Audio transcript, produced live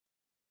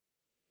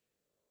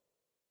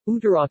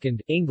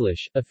Uttarakhand,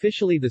 English,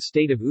 officially the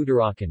state of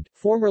Uttarakhand,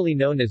 formerly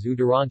known as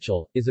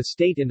Uttaranchal, is a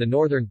state in the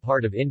northern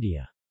part of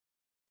India.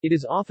 It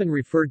is often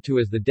referred to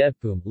as the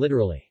Devbhumi,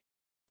 literally,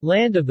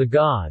 land of the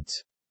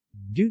gods,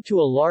 due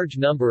to a large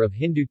number of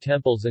Hindu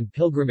temples and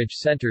pilgrimage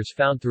centers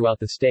found throughout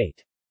the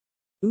state.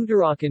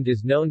 Uttarakhand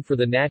is known for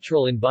the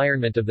natural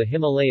environment of the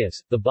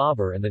Himalayas, the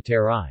Bhabur and the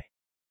Terai.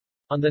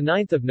 On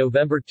 9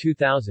 November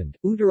 2000,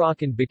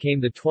 Uttarakhand became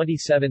the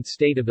 27th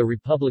state of the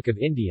Republic of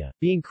India,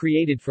 being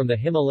created from the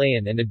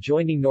Himalayan and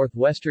adjoining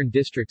northwestern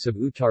districts of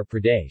Uttar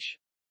Pradesh.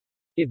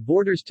 It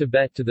borders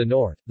Tibet to the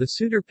north, the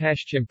Uttar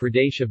Pashchim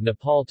Pradesh of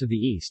Nepal to the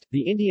east,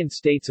 the Indian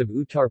states of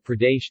Uttar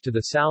Pradesh to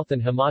the south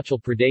and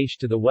Himachal Pradesh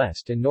to the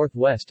west and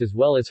northwest, as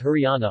well as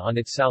Haryana on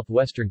its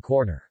southwestern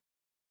corner.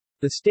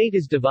 The state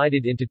is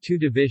divided into two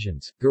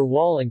divisions,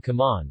 Garhwal and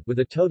Kumaon, with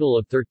a total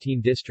of 13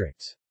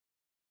 districts.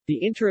 The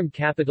interim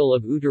capital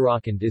of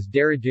Uttarakhand is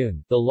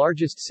Dehradun, the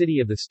largest city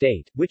of the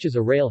state, which is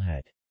a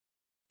railhead.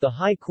 The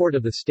High Court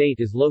of the state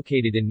is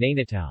located in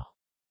Nainital.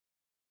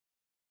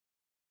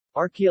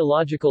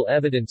 Archaeological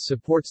evidence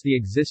supports the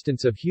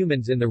existence of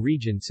humans in the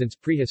region since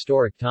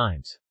prehistoric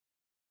times.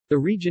 The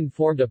region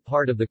formed a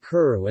part of the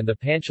Kuru and the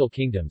Panchal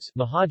kingdoms,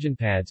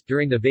 Mahajanpads,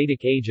 during the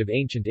Vedic age of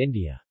ancient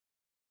India.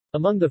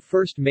 Among the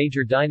first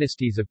major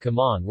dynasties of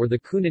Kumaon were the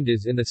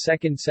Kunindas in the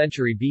 2nd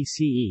century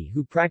BCE,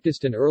 who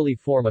practiced an early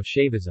form of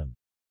Shaivism.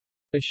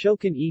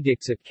 Ashokan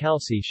edicts at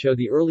Khalsi show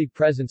the early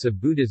presence of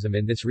Buddhism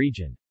in this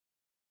region.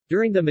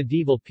 During the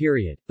medieval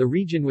period, the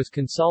region was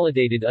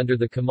consolidated under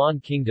the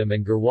Kumaon kingdom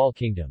and Garhwal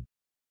kingdom.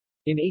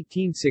 In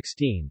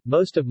 1816,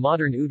 most of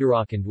modern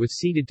Uttarakhand was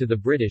ceded to the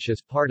British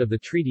as part of the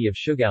Treaty of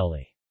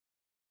Sugauli.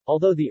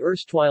 Although the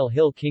erstwhile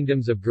hill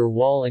kingdoms of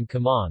Garhwal and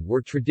Kumaon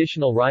were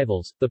traditional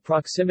rivals, the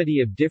proximity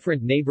of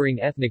different neighboring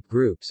ethnic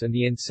groups and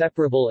the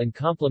inseparable and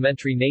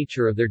complementary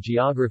nature of their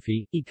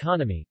geography,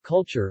 economy,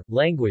 culture,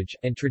 language,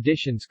 and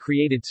traditions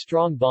created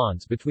strong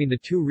bonds between the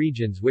two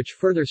regions, which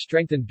further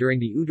strengthened during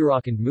the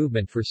Uttarakhand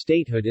movement for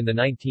statehood in the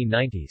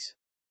 1990s.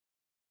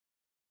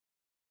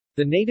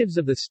 The natives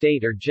of the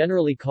state are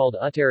generally called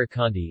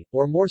Uttarakhandi,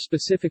 or more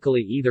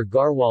specifically either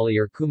Garhwali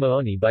or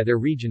Kumaoni by their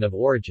region of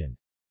origin.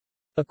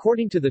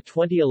 According to the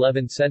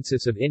 2011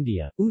 census of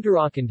India,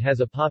 Uttarakhand has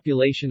a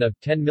population of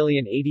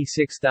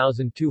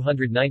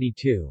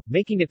 10,086,292,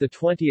 making it the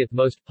 20th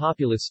most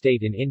populous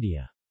state in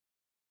India.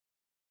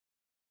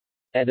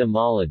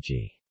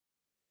 Etymology.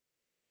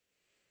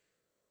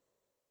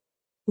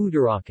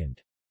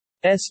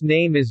 Uttarakhand's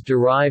name is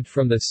derived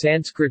from the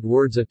Sanskrit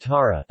words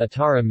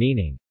Uttara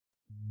meaning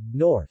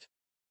north,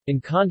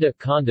 and Khanda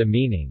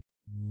meaning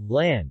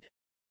land,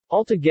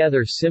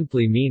 altogether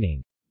simply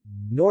meaning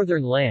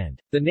northern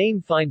land. The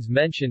name finds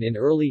mention in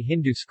early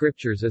Hindu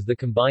scriptures as the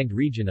combined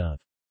region of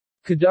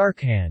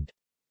Kedarkhand,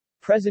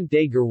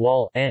 present-day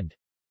Garhwal, and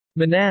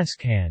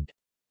Manaskhand,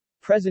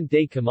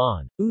 present-day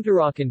Kumaon.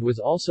 Uttarakhand was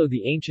also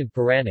the ancient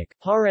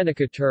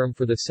Pauranika term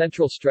for the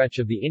central stretch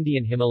of the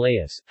Indian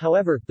Himalayas.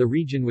 However, the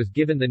region was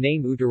given the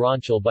name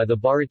Uttaranchal by the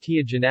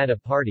Bharatiya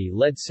Janata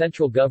Party-led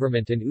central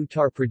government and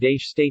Uttar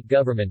Pradesh state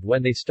government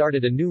when they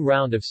started a new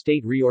round of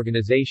state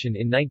reorganization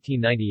in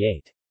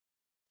 1998.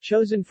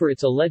 Chosen for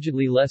its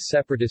allegedly less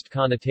separatist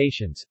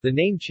connotations, the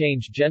name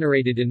change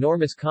generated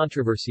enormous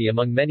controversy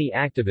among many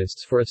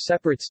activists for a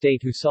separate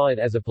state who saw it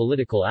as a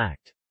political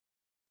act.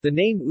 The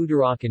name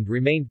Uttarakhand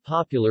remained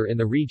popular in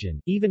the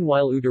region, even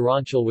while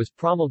Uttaranchal was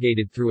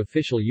promulgated through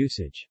official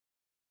usage.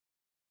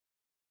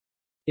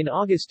 In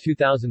August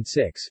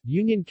 2006,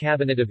 Union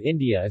Cabinet of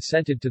India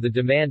assented to the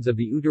demands of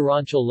the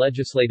Uttaranchal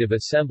Legislative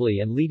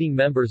Assembly and leading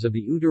members of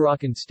the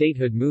Uttarakhand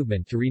statehood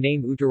movement to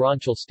rename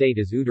Uttaranchal state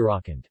as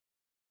Uttarakhand.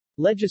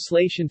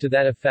 Legislation to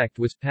that effect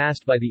was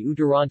passed by the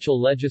Uttaranchal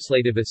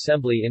Legislative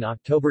Assembly in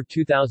October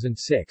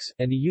 2006,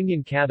 and the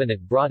Union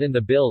Cabinet brought in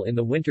the bill in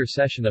the winter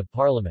session of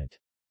Parliament.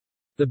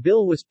 The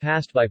bill was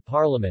passed by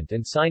Parliament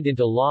and signed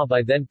into law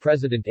by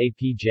then-President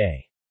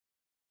APJ.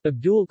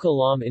 Abdul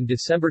Kalam in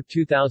December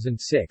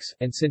 2006,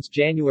 and since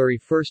January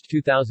 1,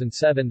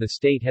 2007 the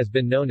state has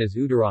been known as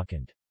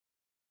Uttarakhand.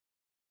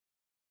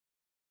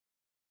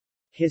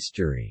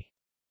 History.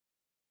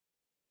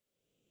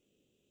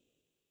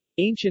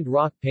 Ancient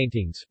rock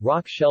paintings,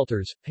 rock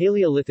shelters,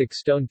 Paleolithic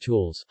stone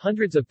tools,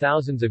 hundreds of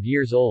thousands of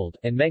years old,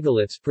 and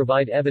megaliths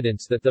provide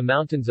evidence that the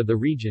mountains of the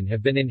region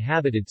have been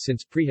inhabited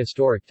since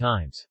prehistoric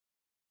times.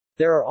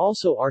 There are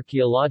also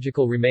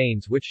archaeological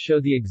remains which show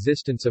the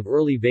existence of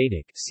early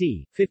Vedic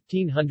c.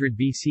 1500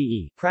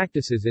 BCE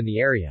practices in the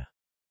area.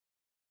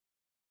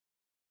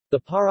 The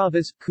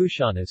Pauravas,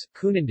 Kushanas,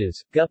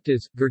 Kunindas,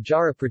 Guptas,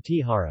 Gurjara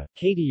Pratihara,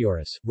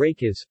 Katiyuras,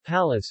 Rakas,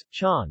 Palas,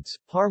 Chants,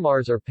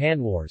 Parmars or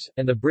Panwars,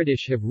 and the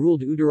British have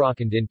ruled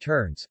Uttarakhand in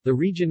turns. The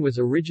region was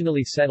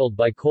originally settled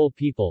by Kol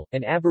people,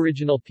 an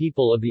aboriginal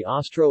people of the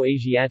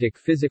Austro-Asiatic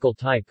physical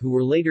type who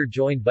were later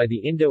joined by the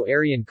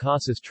Indo-Aryan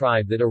Khasis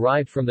tribe that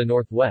arrived from the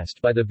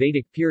northwest by the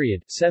Vedic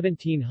period,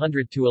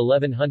 1700 to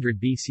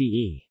 1100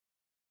 BCE.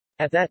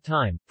 At that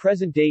time,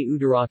 present-day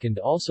Uttarakhand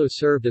also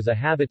served as a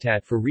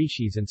habitat for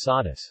rishis and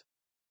sadhus.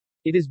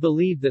 It is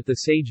believed that the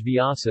sage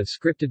Vyasa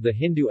scripted the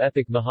Hindu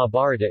epic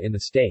Mahabharata in the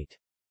state.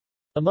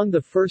 Among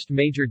the first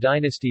major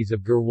dynasties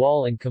of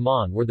Garhwal and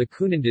Kumaon were the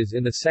Kunandas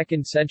in the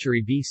 2nd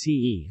century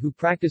BCE who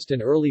practiced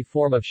an early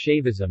form of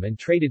Shaivism and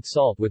traded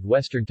salt with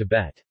western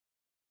Tibet.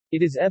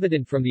 It is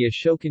evident from the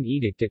Ashokan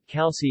edict at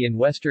Khalsi in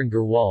western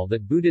Garhwal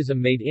that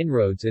Buddhism made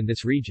inroads in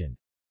this region.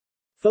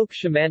 Folk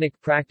shamanic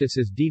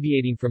practices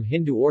deviating from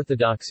Hindu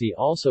orthodoxy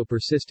also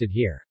persisted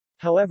here.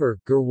 However,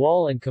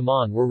 Garhwal and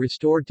Kumaon were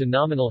restored to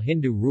nominal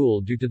Hindu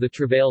rule due to the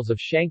travails of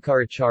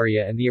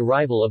Shankaracharya and the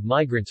arrival of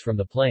migrants from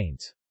the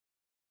plains.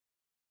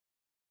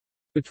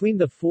 Between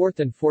the 4th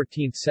and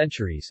 14th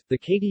centuries, the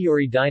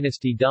Katiyori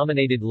dynasty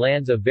dominated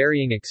lands of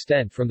varying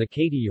extent from the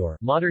Katiyor,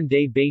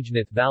 modern-day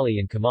Bajnath Valley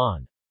in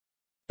Kumaon.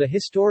 The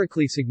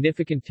historically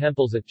significant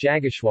temples at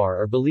Jageshwar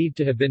are believed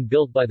to have been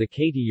built by the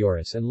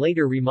Katiyoris and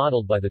later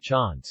remodeled by the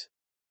Chans.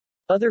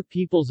 Other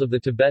peoples of the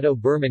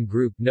Tibeto-Burman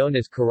group known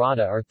as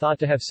Karata are thought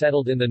to have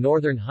settled in the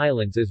northern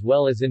highlands as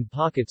well as in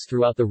pockets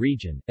throughout the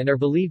region, and are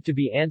believed to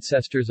be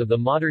ancestors of the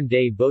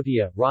modern-day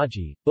Bhotia,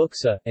 Raji,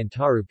 Buksa, and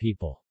Taru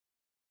people.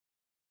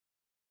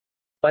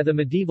 By the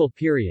medieval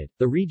period,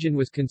 the region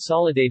was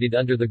consolidated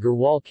under the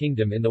Garhwal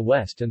Kingdom in the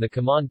west and the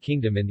Kumaon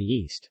Kingdom in the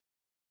east.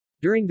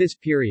 During this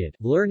period,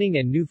 learning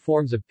and new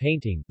forms of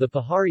painting, the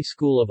Pahari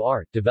school of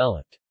art,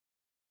 developed.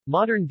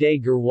 Modern-day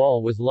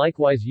Garhwal was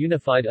likewise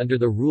unified under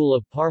the rule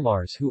of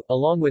Parmars who,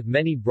 along with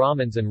many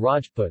Brahmins and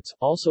Rajputs,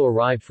 also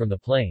arrived from the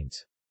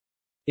plains.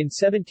 In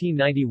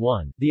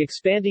 1791, the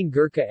expanding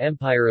Gurkha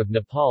Empire of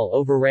Nepal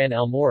overran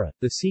Almora,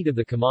 the seat of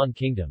the Kumaon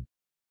Kingdom.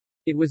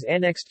 It was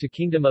annexed to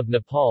Kingdom of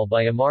Nepal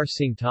by Amar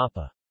Singh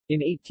Thapa.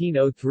 In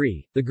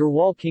 1803, the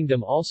Garhwal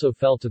Kingdom also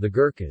fell to the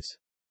Gurkhas.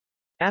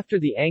 After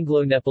the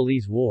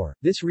Anglo-Nepalese War,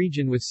 this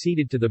region was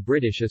ceded to the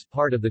British as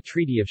part of the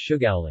Treaty of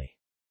Sugauli.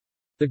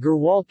 The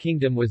Garhwal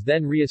Kingdom was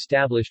then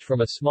re-established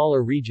from a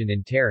smaller region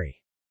in Terry.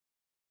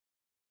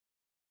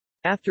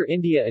 After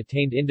India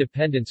attained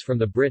independence from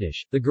the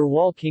British, the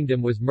Garhwal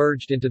Kingdom was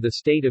merged into the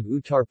state of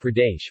Uttar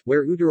Pradesh,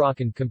 where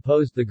Uttarakhand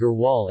composed the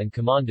Garhwal and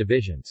Kumaon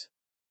divisions.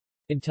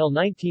 Until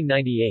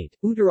 1998,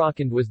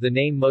 Uttarakhand was the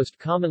name most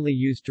commonly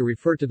used to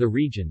refer to the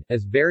region,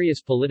 as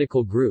various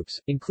political groups,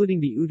 including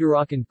the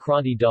Uttarakhand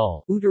Kranti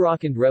Dal,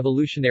 Uttarakhand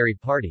Revolutionary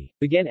Party,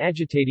 began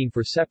agitating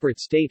for separate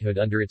statehood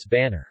under its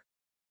banner.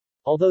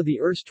 Although the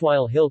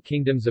erstwhile hill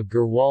kingdoms of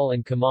Garhwal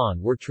and Kumaon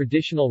were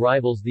traditional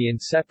rivals, the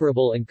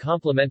inseparable and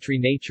complementary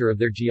nature of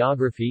their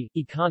geography,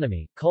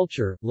 economy,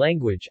 culture,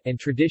 language, and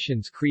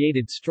traditions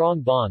created strong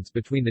bonds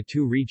between the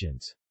two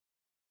regions.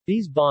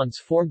 These bonds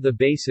formed the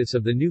basis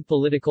of the new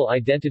political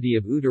identity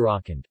of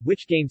Uttarakhand,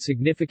 which gained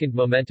significant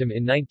momentum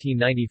in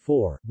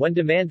 1994, when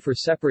demand for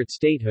separate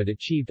statehood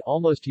achieved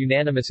almost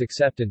unanimous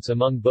acceptance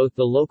among both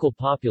the local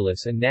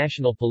populace and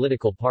national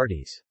political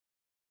parties.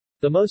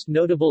 The most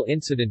notable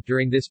incident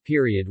during this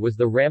period was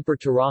the Rampur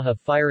Taraha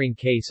firing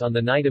case on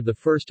the night of 1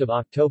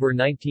 October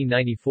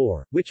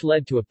 1994, which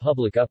led to a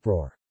public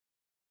uproar.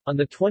 On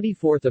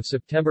 24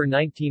 September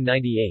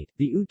 1998,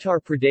 the Uttar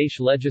Pradesh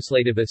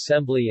Legislative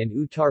Assembly and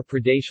Uttar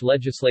Pradesh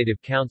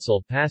Legislative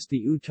Council passed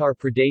the Uttar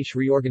Pradesh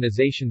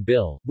Reorganization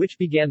Bill, which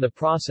began the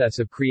process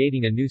of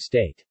creating a new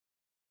state.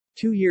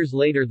 2 years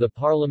later, the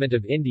Parliament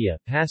of India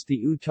passed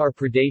the Uttar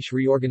Pradesh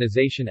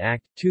Reorganization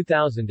Act,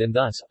 2000, and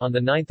thus, on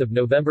 9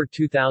 November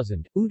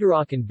 2000,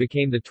 Uttarakhand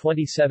became the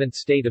 27th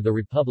state of the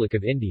Republic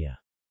of India.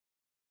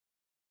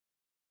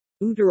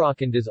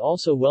 Uttarakhand is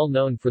also well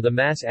known for the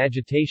mass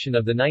agitation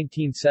of the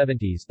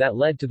 1970s that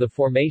led to the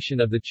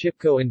formation of the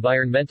Chipko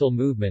environmental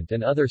movement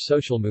and other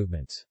social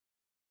movements.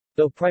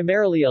 Though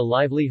primarily a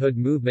livelihood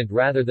movement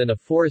rather than a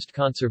forest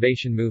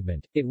conservation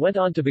movement, it went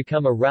on to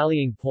become a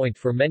rallying point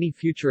for many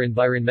future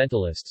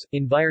environmentalists,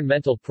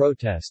 environmental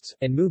protests,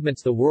 and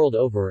movements the world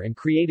over and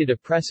created a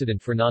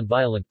precedent for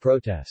nonviolent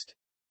protest.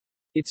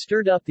 It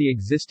stirred up the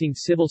existing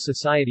civil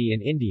society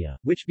in India,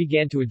 which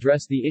began to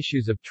address the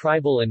issues of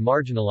tribal and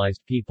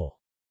marginalized people.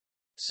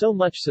 So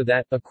much so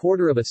that, a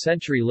quarter of a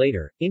century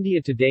later,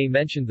 India Today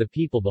mentioned the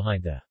people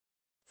behind the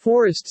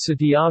forest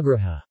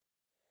satyagraha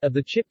of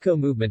the Chipko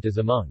movement as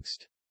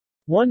amongst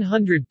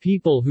 100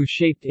 people who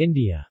shaped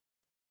India.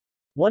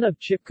 One of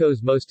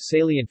Chipko's most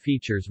salient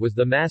features was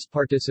the mass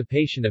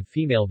participation of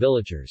female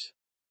villagers.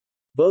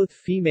 Both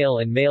female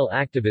and male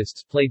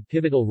activists played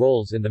pivotal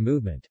roles in the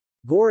movement.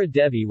 Gora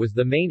Devi was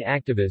the main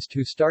activist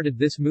who started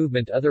this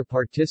movement. Other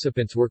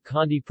participants were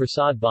Kandi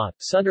Prasad Bhatt,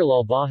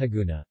 Sunderlal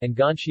Bahaguna, and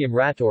Ghanshyam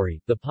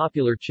Ratori, the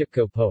popular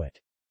Chipko poet.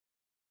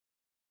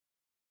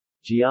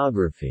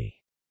 Geography.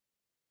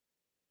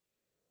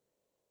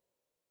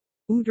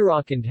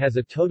 Uttarakhand has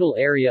a total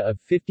area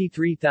of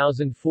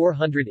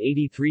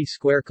 53,483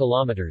 square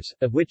kilometers,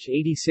 of which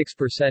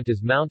 86%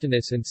 is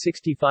mountainous and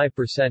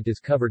 65% is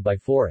covered by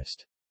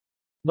forest.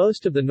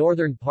 Most of the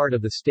northern part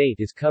of the state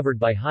is covered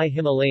by high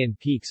Himalayan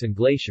peaks and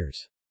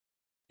glaciers.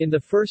 In the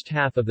first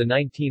half of the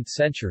 19th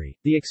century,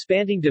 the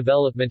expanding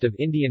development of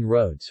Indian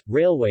roads,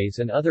 railways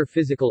and other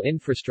physical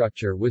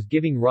infrastructure was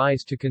giving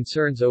rise to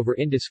concerns over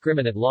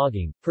indiscriminate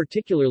logging,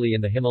 particularly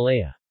in the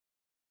Himalaya.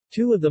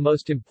 Two of the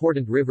most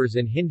important rivers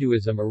in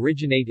Hinduism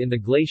originate in the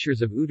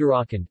glaciers of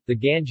Uttarakhand, the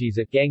Ganges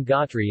at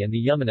Gangotri and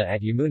the Yamuna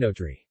at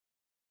Yamunotri.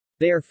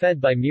 They are fed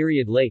by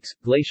myriad lakes,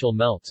 glacial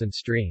melts and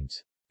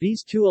streams.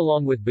 These two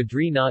along with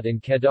Badrinath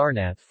and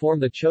Kedarnath form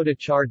the Chota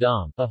Char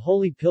Dham, a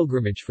holy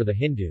pilgrimage for the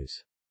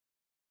Hindus.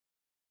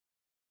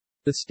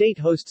 The state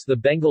hosts the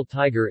Bengal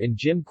tiger in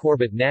Jim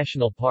Corbett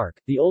National Park,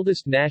 the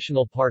oldest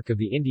national park of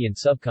the Indian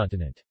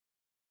subcontinent.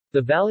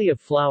 The Valley of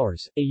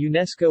Flowers, a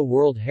UNESCO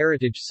World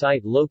Heritage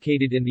Site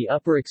located in the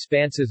upper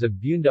expanses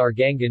of Bundar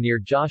Ganga near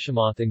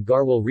Joshimath and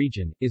Garhwal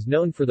region, is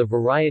known for the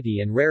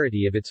variety and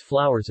rarity of its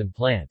flowers and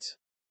plants.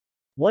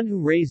 One who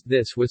raised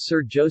this was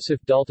Sir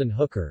Joseph Dalton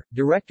Hooker,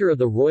 director of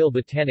the Royal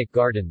Botanic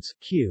Gardens,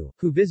 Kew,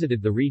 who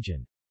visited the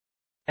region.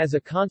 As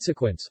a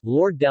consequence,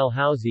 Lord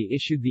Dalhousie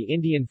issued the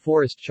Indian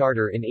Forest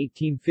Charter in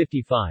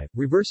 1855,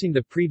 reversing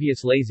the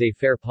previous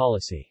laissez-faire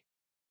policy.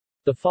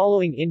 The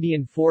following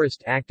Indian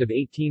Forest Act of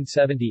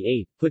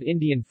 1878 put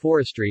Indian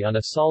forestry on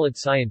a solid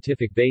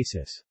scientific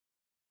basis.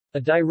 A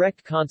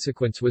direct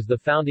consequence was the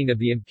founding of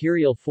the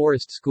Imperial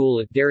Forest School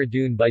at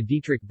Dehradun by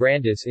Dietrich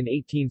Brandis in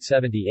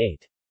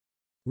 1878.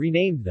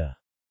 Renamed the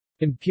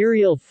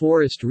Imperial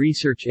Forest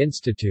Research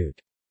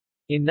Institute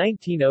in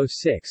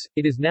 1906,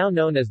 it is now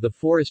known as the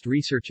Forest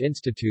Research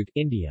Institute,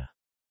 India.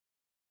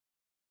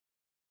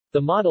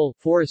 The model,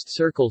 forest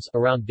circles,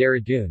 around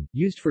Dehradun,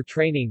 used for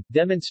training,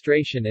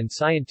 demonstration and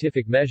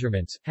scientific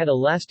measurements, had a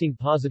lasting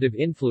positive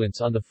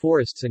influence on the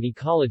forests and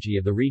ecology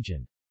of the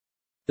region.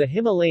 The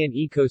Himalayan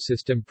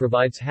ecosystem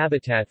provides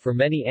habitat for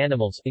many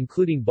animals,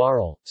 including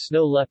bharal,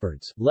 snow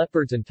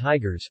leopards and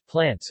tigers,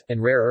 plants,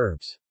 and rare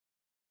herbs.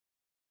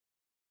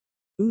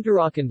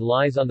 Uttarakhand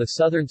lies on the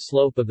southern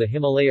slope of the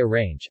Himalaya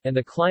range, and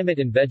the climate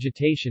and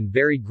vegetation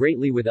vary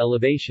greatly with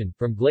elevation,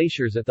 from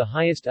glaciers at the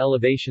highest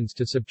elevations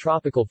to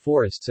subtropical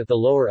forests at the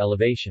lower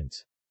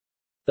elevations.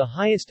 The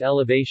highest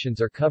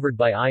elevations are covered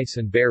by ice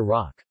and bare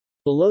rock.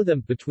 Below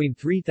them, between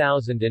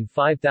 3,000 and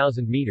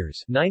 5,000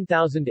 meters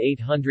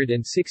 9,800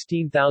 and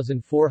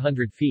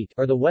 16,400 feet,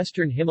 are the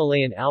western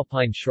Himalayan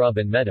alpine shrub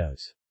and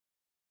meadows.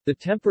 The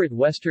temperate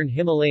western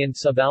Himalayan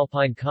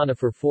subalpine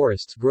conifer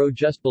forests grow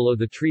just below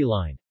the tree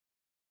line.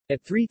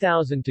 At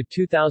 3,000 to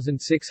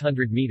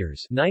 2,600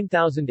 meters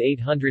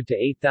 9,800 to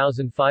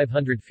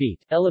 8,500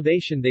 feet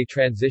elevation they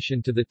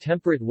transition to the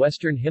temperate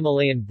western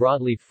Himalayan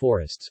broadleaf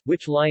forests,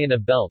 which lie in a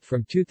belt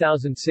from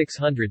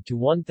 2,600 to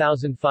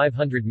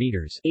 1,500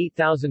 meters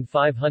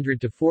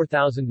 8,500 to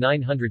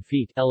 4,900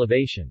 feet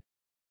elevation.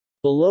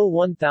 Below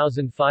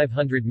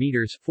 1,500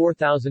 meters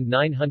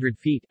 4,900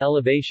 feet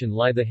elevation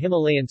lie the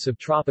Himalayan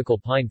subtropical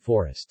pine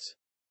forests.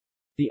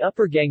 The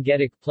upper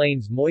Gangetic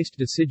Plains moist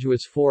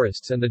deciduous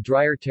forests and the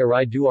drier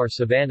Terai Duar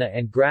savanna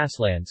and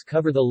grasslands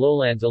cover the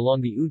lowlands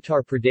along the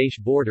Uttar Pradesh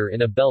border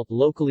in a belt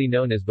locally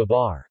known as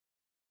Babar.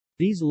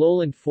 These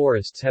lowland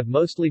forests have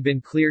mostly been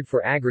cleared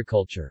for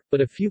agriculture,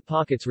 but a few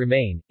pockets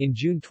remain. In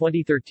June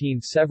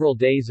 2013, several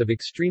days of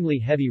extremely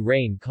heavy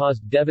rain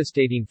caused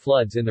devastating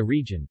floods in the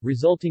region,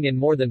 resulting in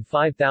more than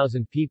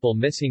 5,000 people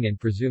missing and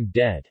presumed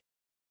dead.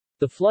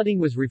 The flooding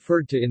was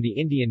referred to in the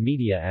Indian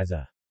media as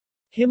a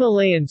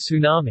Himalayan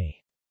tsunami.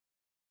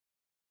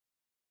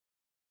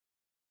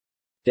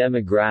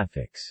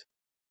 Demographics.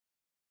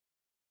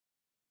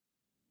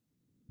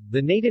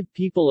 The native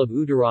people of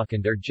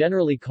Uttarakhand are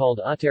generally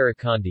called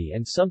Uttarakhandi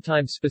and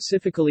sometimes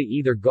specifically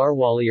either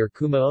Garhwali or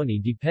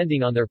Kumaoni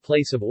depending on their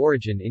place of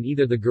origin in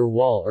either the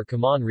Garhwal or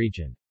Kumaon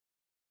region.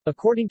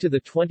 According to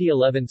the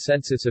 2011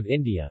 census of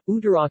India,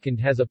 Uttarakhand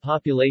has a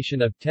population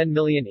of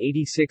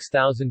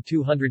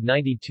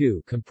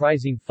 10,086,292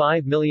 comprising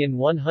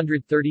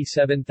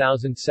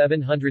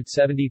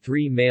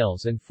 5,137,773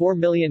 males and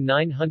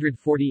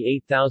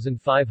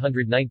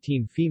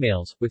 4,948,519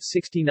 females, with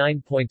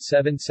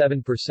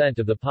 69.77%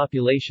 of the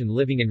population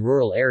living in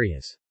rural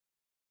areas.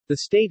 The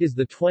state is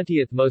the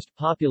 20th most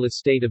populous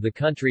state of the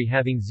country,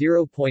 having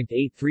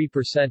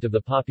 0.83% of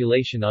the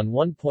population on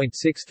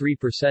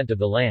 1.63% of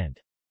the land.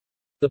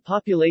 The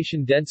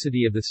population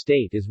density of the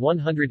state is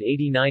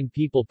 189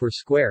 people per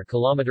square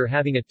kilometer,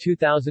 having a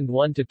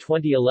 2001 to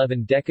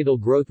 2011 decadal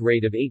growth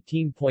rate of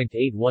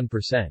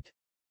 18.81%.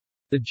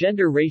 The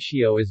gender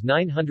ratio is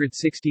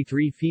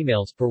 963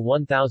 females per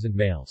 1,000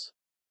 males.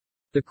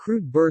 The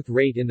crude birth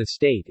rate in the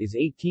state is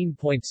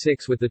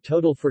 18.6 with the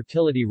total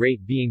fertility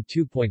rate being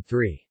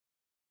 2.3.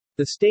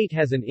 The state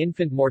has an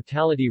infant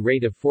mortality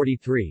rate of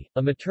 43,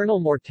 a maternal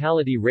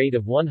mortality rate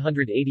of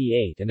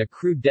 188 and a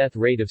crude death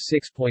rate of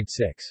 6.6.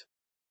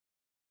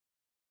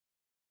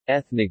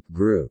 Ethnic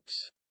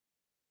groups.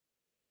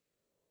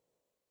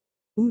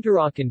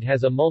 Uttarakhand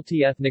has a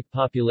multi-ethnic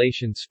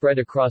population spread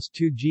across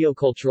two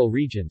geocultural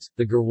regions,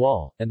 the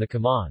Garhwal and the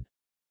Kumaon.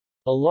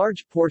 A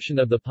large portion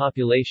of the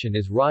population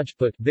is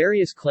Rajput,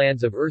 various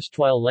clans of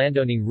erstwhile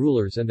landowning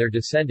rulers and their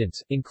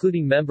descendants,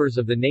 including members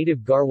of the native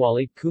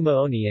Garhwali,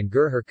 Kumaoni and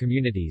Gurjar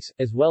communities,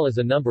 as well as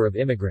a number of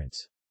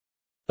immigrants.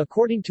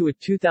 According to a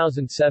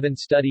 2007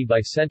 study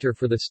by Center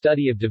for the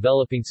Study of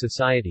Developing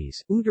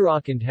Societies,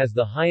 Uttarakhand has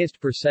the highest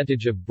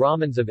percentage of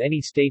Brahmins of any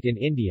state in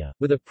India,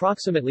 with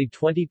approximately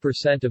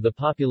 20% of the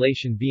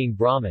population being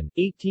Brahmin.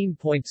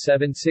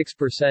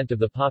 18.76% of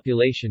the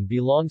population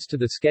belongs to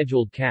the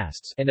scheduled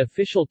castes, an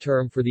official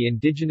term for the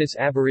indigenous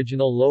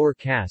aboriginal lower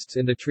castes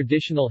in the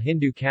traditional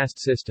Hindu caste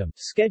system.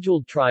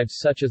 Scheduled tribes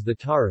such as the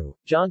Taru,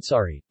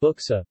 Jansari,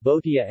 Buksa,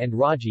 Bhotia and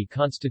Raji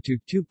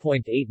constitute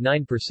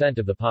 2.89%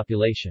 of the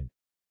population.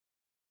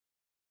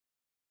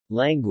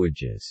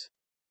 Languages.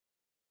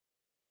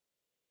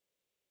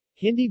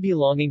 Hindi,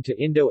 belonging to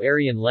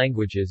Indo-Aryan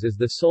languages, is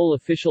the sole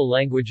official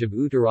language of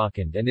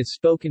Uttarakhand and is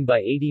spoken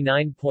by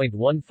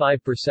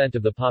 89.15%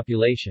 of the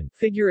population.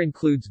 Figure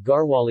includes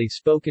Garhwali,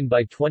 spoken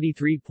by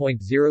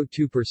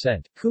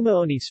 23.02%,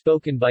 Kumaoni,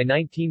 spoken by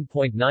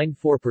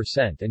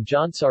 19.94%, and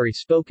Jansari,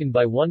 spoken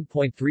by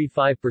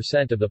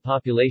 1.35% of the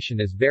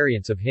population as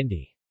variants of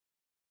Hindi.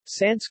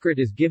 Sanskrit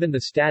is given the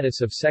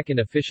status of second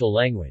official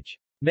language.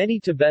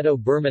 Many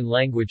Tibeto-Burman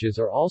languages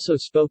are also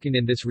spoken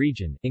in this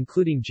region,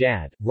 including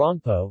Jad,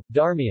 Rongpo,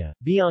 Dharmiya,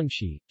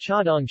 Byangshi,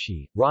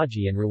 Chadongshi,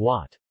 Raji and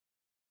Rawat.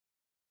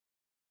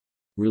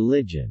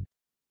 Religion.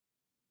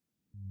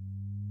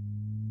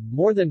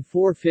 More than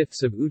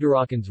 4/5 of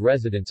Uttarakhand's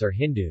residents are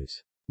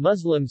Hindus.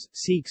 Muslims,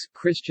 Sikhs,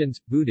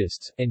 Christians,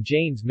 Buddhists, and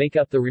Jains make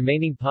up the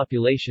remaining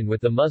population,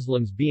 with the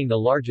Muslims being the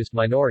largest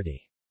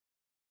minority.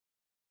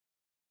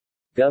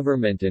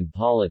 Government and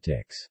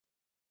politics.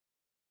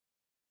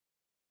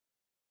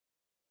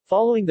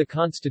 Following the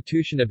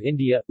Constitution of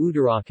India,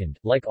 Uttarakhand,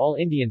 like all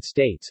Indian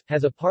states,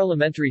 has a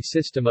parliamentary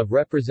system of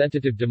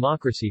representative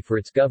democracy for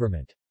its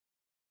government.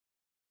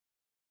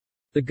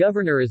 The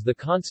governor is the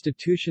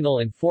constitutional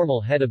and formal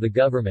head of the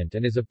government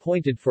and is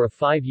appointed for a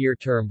 5-year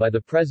term by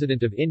the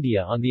President of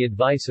India on the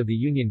advice of the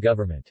Union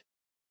government.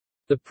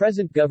 The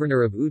present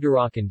governor of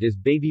Uttarakhand is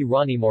Baby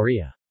Rani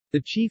Maurya. The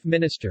chief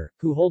minister,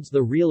 who holds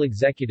the real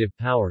executive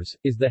powers,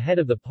 is the head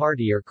of the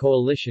party or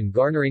coalition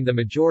garnering the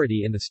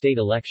majority in the state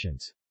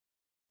elections.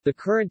 The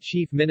current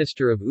Chief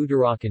Minister of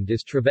Uttarakhand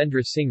is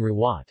Trivendra Singh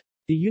Rawat.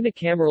 The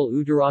unicameral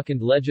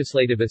Uttarakhand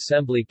Legislative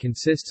Assembly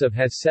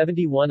has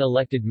 71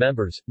 elected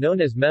members,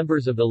 known as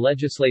Members of the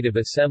Legislative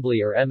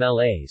Assembly or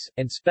MLAs,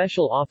 and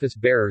special office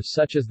bearers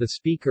such as the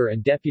Speaker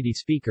and Deputy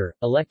Speaker,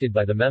 elected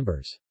by the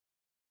members.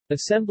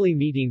 Assembly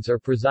meetings are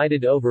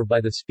presided over by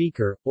the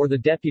Speaker, or the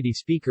Deputy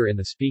Speaker in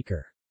the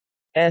Speaker's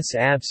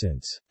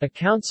absence. A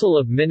Council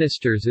of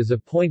Ministers is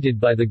appointed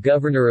by the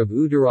Governor of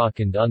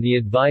Uttarakhand on the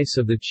advice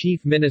of the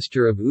Chief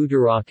Minister of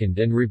Uttarakhand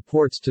and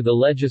reports to the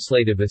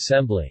Legislative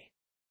Assembly.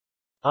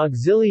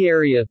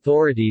 Auxiliary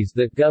authorities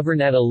that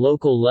govern at a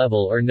local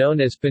level are known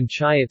as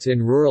panchayats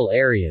in rural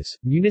areas,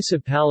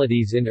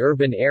 municipalities in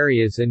urban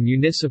areas and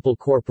municipal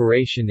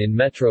corporation in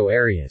metro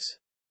areas.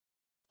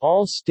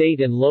 All state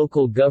and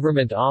local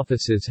government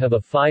offices have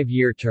a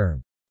 5-year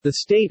term. The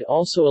state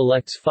also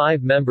elects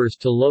 5 members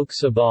to Lok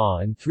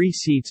Sabha and 3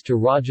 seats to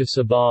Rajya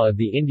Sabha of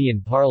the Indian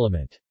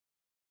Parliament.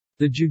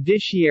 The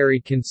judiciary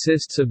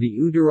consists of the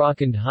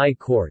Uttarakhand High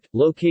Court,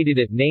 located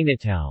at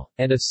Nainital,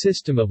 and a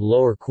system of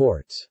lower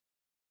courts.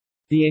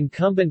 The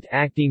incumbent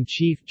acting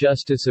Chief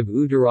Justice of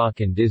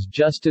Uttarakhand is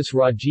Justice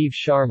Rajiv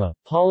Sharma.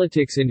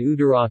 Politics in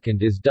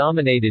Uttarakhand is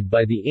dominated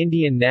by the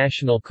Indian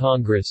National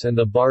Congress and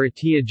the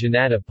Bharatiya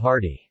Janata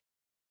Party.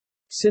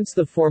 Since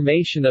the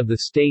formation of the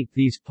state,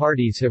 these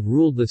parties have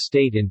ruled the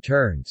state in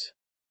turns.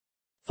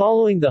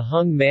 Following the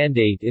hung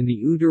mandate in the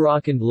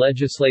Uttarakhand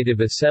Legislative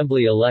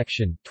Assembly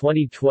election,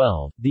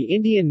 2012, the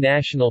Indian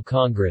National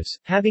Congress,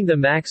 having the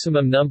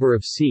maximum number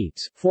of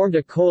seats, formed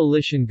a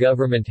coalition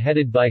government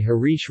headed by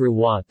Harish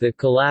Rawat that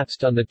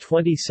collapsed on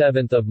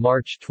 27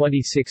 March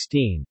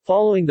 2016.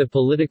 Following the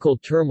political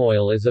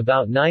turmoil, as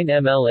about 9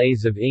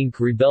 MLAs of INC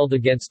rebelled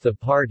against the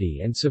party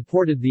and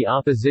supported the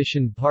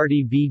opposition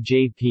party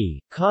BJP,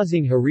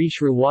 causing Harish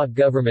Rawat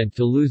government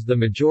to lose the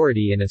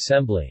majority in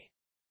assembly.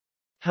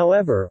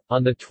 However,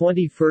 on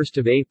 21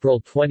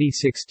 April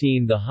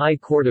 2016 the High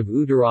Court of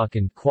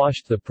Uttarakhand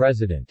quashed the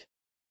President's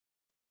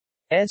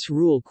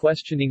rule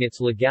questioning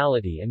its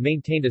legality and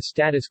maintained a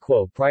status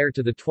quo prior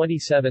to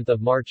 27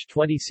 March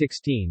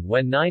 2016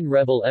 when 9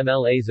 rebel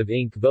MLAs of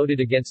INC voted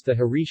against the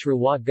Harish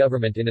Rawat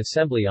government in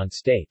assembly on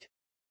state's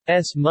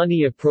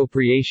money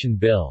appropriation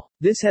bill.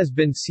 This has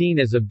been seen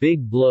as a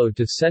big blow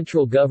to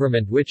central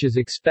government, which is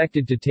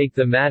expected to take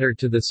the matter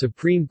to the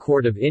Supreme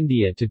Court of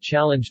India to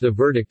challenge the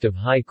verdict of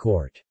High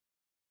Court.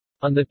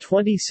 On the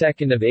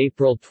 22nd of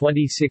April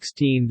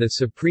 2016 the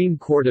Supreme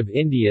Court of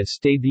India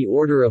stayed the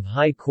order of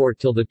High Court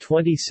till the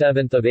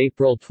 27th of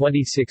April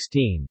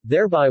 2016,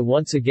 thereby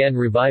once again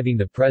reviving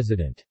the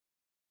President's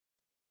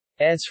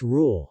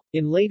rule.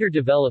 In later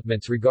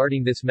developments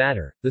regarding this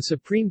matter, the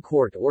Supreme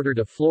Court ordered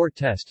a floor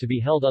test to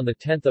be held on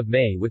 10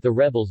 May with the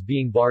rebels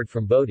being barred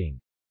from voting.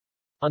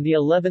 On the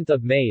 11th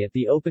of May, at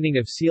the opening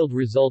of sealed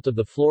result of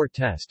the floor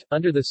test,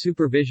 under the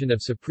supervision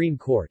of Supreme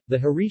Court, the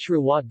Harish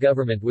Rawat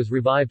government was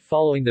revived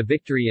following the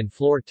victory in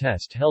floor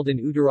test held in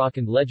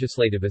Uttarakhand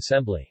Legislative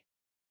Assembly.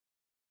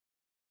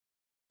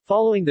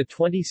 Following the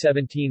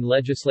 2017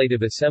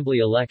 Legislative Assembly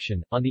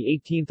election, on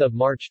 18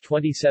 March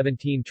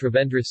 2017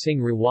 Trivendra Singh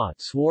Rawat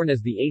sworn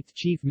as the 8th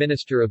Chief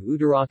Minister of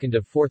Uttarakhand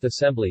of 4th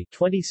Assembly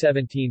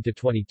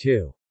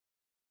 2017-22.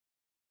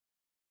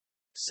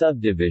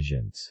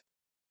 Subdivisions.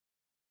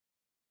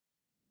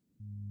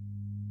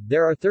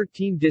 There are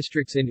 13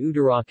 districts in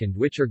Uttarakhand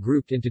which are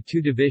grouped into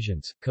two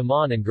divisions,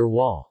 Kaman and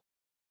Garhwal.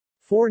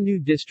 4 new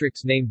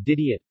districts named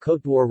Didiat,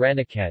 Kotdwar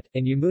Ranikat,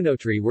 and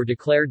Yamunotri were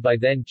declared by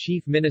then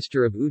Chief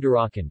Minister of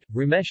Uttarakhand,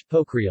 Ramesh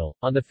Pokhriyal,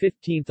 on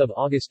 15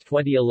 August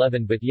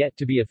 2011 but yet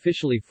to be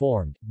officially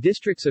formed.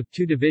 Districts of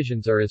 2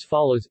 divisions are as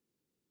follows.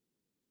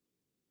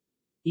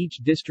 Each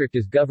district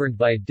is governed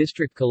by a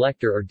district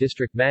collector or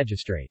district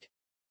magistrate.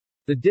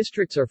 The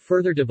districts are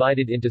further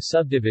divided into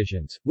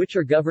subdivisions, which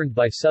are governed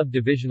by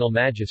subdivisional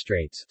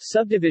magistrates.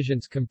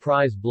 Subdivisions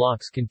comprise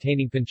blocks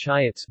containing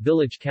panchayats,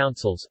 village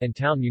councils, and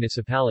town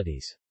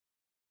municipalities.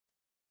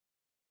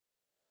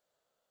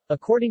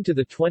 According to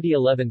the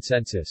 2011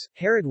 census,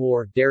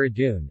 Haridwar,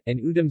 Dehradun, and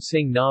Udham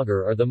Singh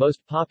Nagar are the most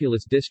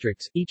populous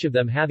districts, each of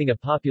them having a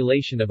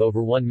population of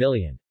over 1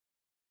 million.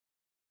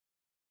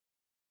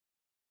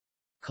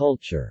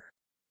 Culture.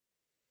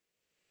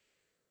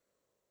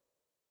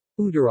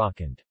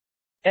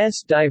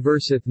 Uttarakhand's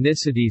diverse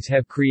ethnicities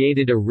have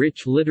created a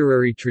rich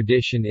literary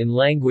tradition in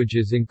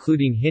languages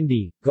including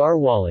Hindi,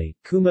 Garhwali,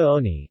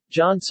 Kumaoni,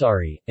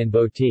 Jaunsari, and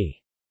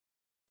Bhoti.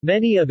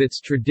 Many of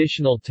its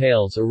traditional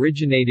tales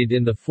originated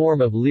in the form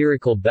of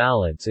lyrical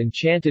ballads and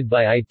chanted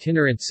by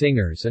itinerant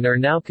singers and are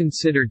now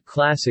considered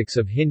classics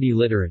of Hindi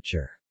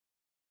literature.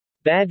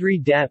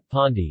 Badri Dat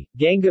Pandi,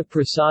 Ganga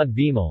Prasad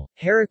Vimal,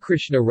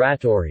 Harikrishna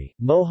Ratori,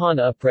 Mohan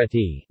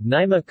Upreti,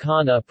 Naima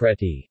Khan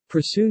Upreti,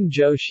 Prasoon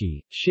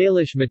Joshi,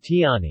 Shailesh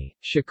Matiani,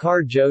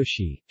 Shekhar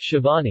Joshi,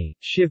 Shivani,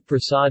 Shiv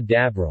Prasad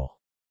Dabral.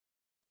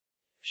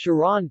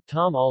 Sharan,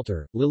 Tom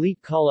Alter,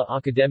 Lalit Kala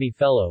Akademi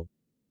Fellow,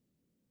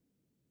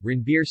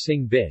 Ranbir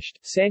Singh Bisht,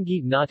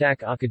 Sangeet Natak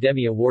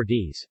Akademi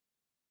Awardees,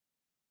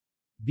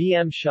 B.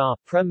 M. Shah,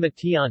 Prem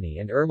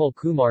Matiani and Urmil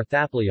Kumar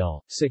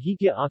Thaplayal,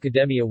 Sahitya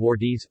Akademi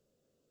Awardees,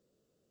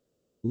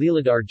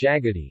 Leeladhar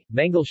Jagudi,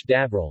 Mangalsh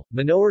Dabral,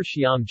 Manohar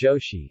Shyam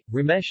Joshi,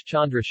 Ramesh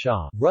Chandra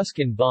Shah,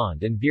 Ruskin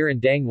Bond and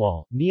Biren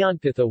Dangwal,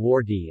 Jnanpith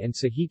Awardee and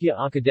Sahitya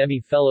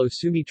Akademi Fellow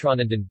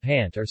Sumitranandan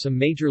Pant are some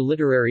major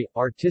literary,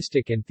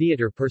 artistic and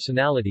theatre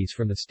personalities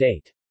from the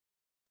state.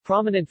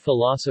 Prominent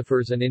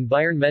philosophers and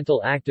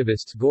environmental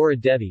activists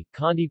Gaura Devi,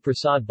 Kandi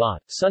Prasad Bhatt,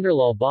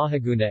 Sunderlal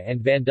Bahaguna and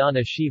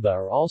Vandana Shiva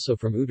are also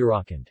from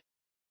Uttarakhand.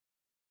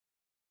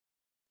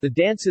 The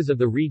dances of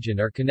the region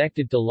are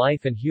connected to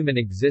life and human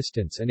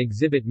existence and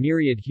exhibit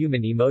myriad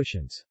human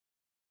emotions.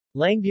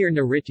 Langbir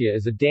Nritya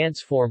is a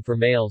dance form for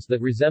males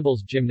that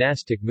resembles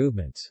gymnastic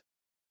movements.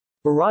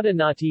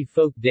 Bharatanatyam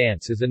folk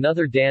dance is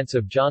another dance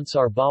of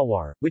Jaunsar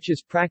Bawar, which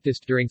is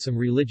practiced during some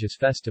religious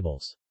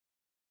festivals.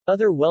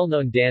 Other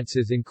well-known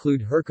dances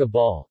include Hurka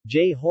Ball,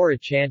 Jai Hora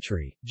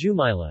Chantry,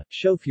 Jumila,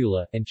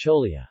 Shofula, and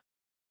Cholia.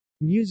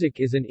 Music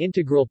is an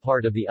integral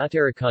part of the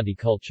Uttarakhandi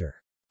culture.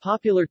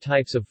 Popular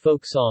types of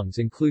folk songs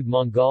include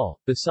Mangal,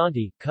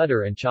 Basanti,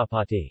 Kudar and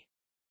Chapati.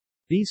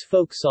 These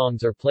folk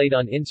songs are played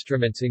on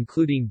instruments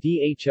including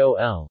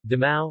dhol,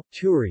 damau,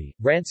 turi,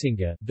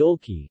 ransinga,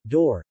 dolki,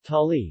 dor,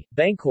 tali,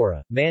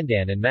 bankora,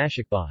 mandan and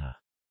mashikbaha.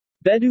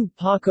 Bedu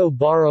Pako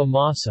Baro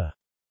Masa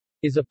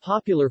is a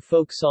popular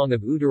folk song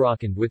of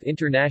Uttarakhand with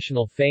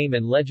international fame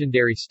and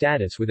legendary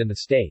status within the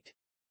state.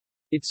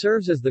 It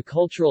serves as the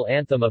cultural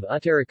anthem of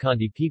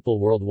Uttarakhandi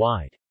people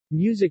worldwide.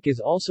 Music is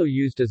also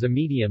used as a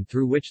medium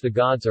through which the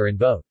gods are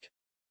invoked.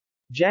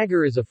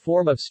 Jagar is a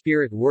form of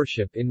spirit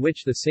worship in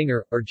which the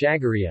singer, or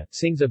Jagariya,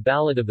 sings a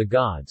ballad of the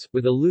gods,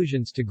 with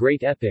allusions to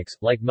great epics,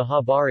 like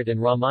Mahabharata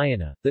and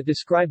Ramayana, that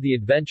describe the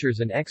adventures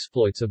and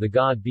exploits of the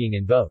god being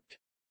invoked.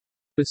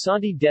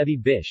 Basanti Devi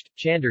Bisht,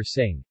 Chander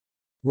Singh,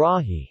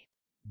 Rahi,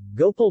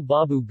 Gopal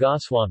Babu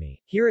Goswami,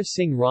 Hira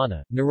Singh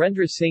Rana,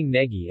 Narendra Singh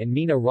Negi and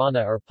Meena Rana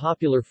are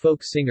popular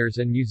folk singers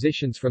and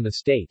musicians from the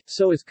state,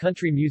 so is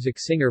country music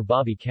singer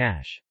Bobby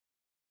Cash.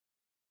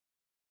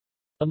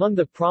 Among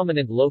the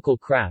prominent local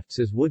crafts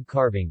is wood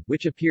carving,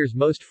 which appears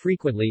most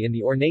frequently in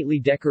the ornately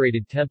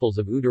decorated temples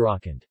of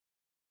Uttarakhand.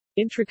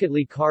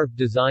 Intricately carved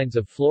designs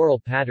of floral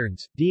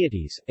patterns,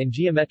 deities, and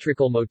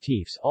geometrical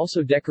motifs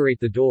also decorate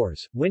the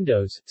doors,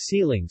 windows,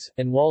 ceilings,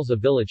 and walls of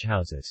village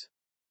houses.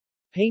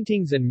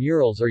 Paintings and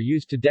murals are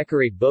used to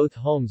decorate both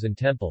homes and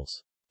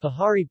temples.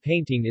 Pahari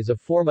painting is a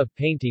form of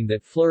painting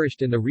that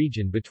flourished in the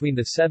region between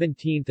the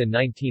 17th and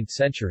 19th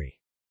century.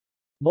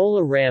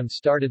 Mola Ram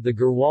started the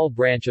Garhwal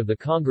branch of the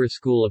Kangra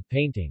school of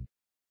painting.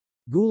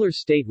 Gular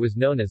state was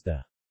known as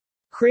the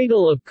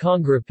cradle of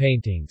Kangra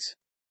paintings.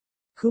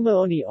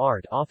 Kumaoni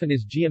art often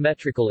is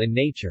geometrical in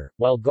nature,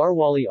 while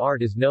Garhwali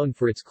art is known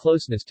for its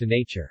closeness to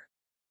nature.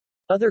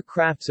 Other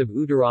crafts of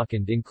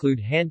Uttarakhand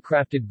include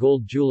handcrafted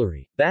gold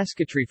jewelry,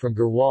 basketry from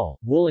Garhwal,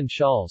 woolen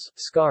shawls,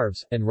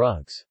 scarves, and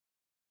rugs.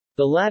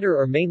 The latter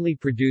are mainly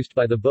produced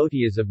by the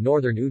Bhotiyas of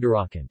northern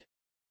Uttarakhand.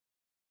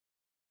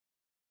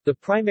 The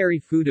primary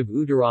food of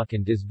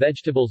Uttarakhand is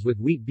vegetables, with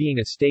wheat being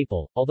a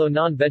staple, although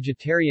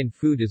non-vegetarian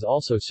food is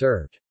also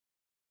served.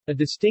 A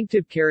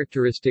distinctive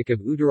characteristic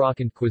of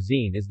Uttarakhand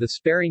cuisine is the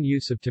sparing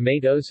use of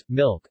tomatoes,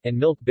 milk, and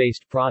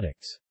milk-based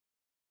products.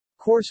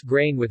 Coarse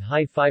grain with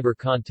high fiber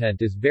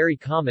content is very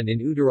common in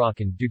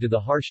Uttarakhand due to the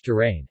harsh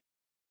terrain.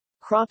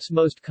 Crops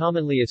most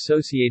commonly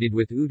associated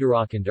with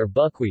Uttarakhand are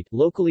buckwheat,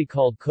 locally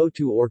called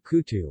kotu or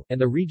kutu, and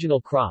the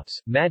regional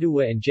crops,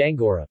 Madua and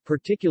Jangora,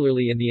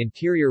 particularly in the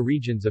interior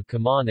regions of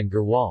Kaman and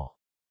Garhwal.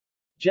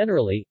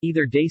 Generally,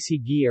 either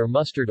desi ghee or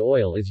mustard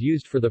oil is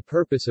used for the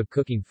purpose of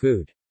cooking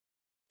food.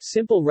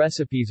 Simple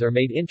recipes are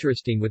made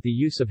interesting with the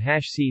use of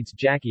hash seeds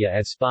jakia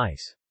as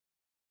spice.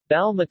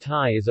 Bal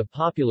mitai is a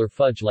popular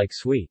fudge-like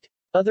sweet.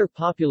 Other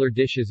popular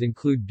dishes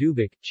include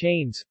dubak,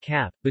 chains,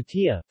 kap,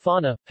 batia,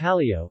 fana,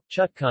 palio,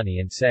 chutkani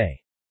and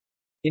say.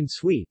 In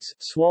sweets,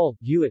 swal,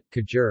 guit,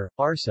 khajur,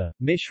 arsa,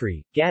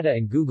 mishri, gada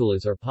and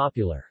gugulas are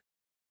popular.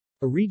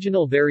 A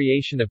regional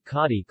variation of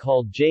khadi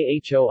called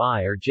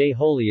jhoi or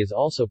jholi is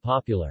also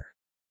popular.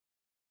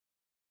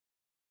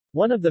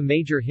 One of the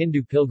major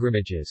Hindu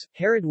pilgrimages,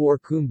 Haridwar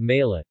Kumbh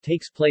Mela,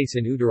 takes place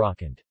in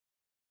Uttarakhand.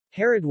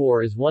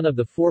 Haridwar is one of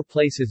the 4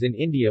 places in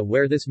India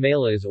where this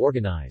Mela is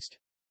organized.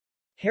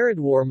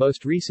 Haridwar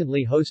most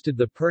recently hosted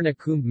the Purna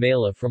Kumbh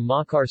Mela from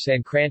Makar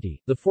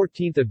Sankranti, the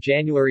 14th of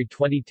January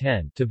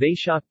 2010, to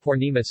Vaishak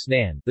Purnima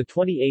Snan, the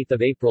 28th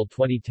of April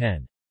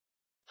 2010.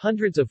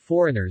 Hundreds of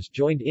foreigners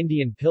joined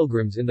Indian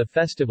pilgrims in the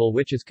festival,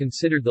 which is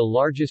considered the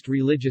largest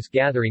religious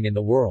gathering in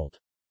the world.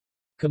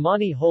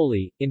 Kamani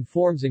Holi, in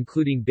forms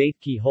including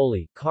Baithki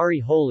Holi, Kari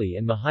Holi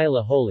and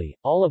Mahila Holi,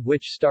 all of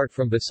which start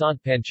from Basant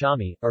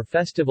Panchami, are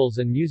festivals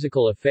and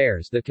musical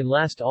affairs that can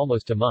last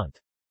almost a month.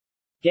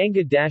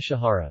 Ganga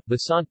Dashahara,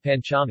 Basant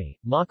Panchami,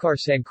 Makar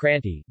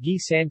Sankranti, Gi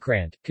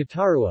Sankrant,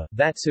 Katarua,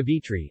 Vat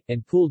Savitri,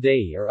 and Pool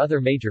Dei are other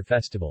major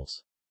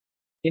festivals.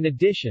 In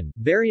addition,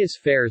 various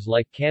fairs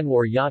like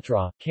Kanwar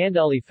Yatra,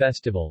 Kandali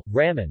Festival,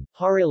 Raman,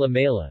 Harela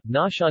Mela,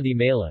 Nashandi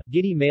Mela,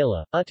 Gidi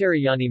Mela,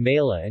 Uttarayani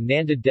Mela and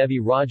Nanda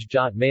Devi Raj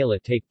Jat Mela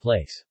take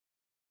place.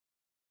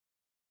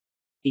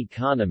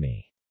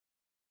 Economy.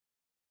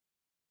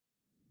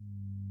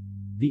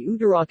 The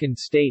Uttarakhand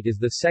state is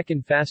the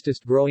second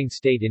fastest growing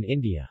state in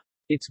India.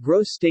 Its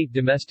gross state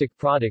domestic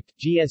product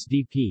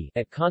 (GSDP)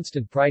 at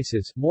constant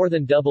prices more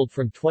than doubled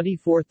from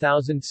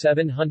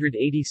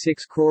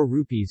 24,786 crore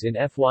rupees in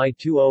FY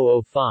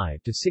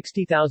 2005 to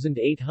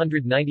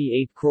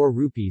 60,898 crore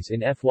rupees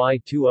in FY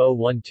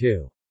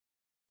 2012.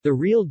 The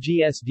real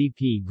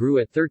GSDP grew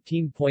at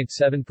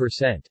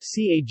 13.7%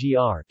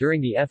 CAGR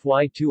during the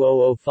FY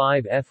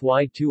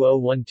 2005-FY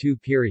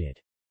 2012 period.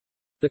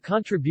 The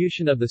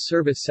contribution of the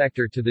service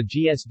sector to the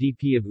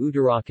GSDP of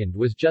Uttarakhand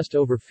was just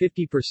over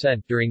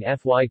 50% during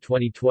FY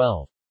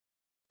 2012.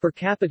 Per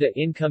capita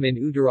income in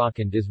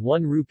Uttarakhand is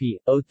 1 rupee,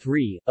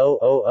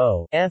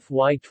 0.3000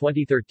 FY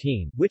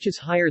 2013, which is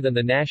higher than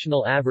the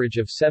national average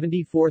of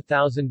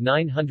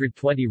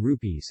 74,920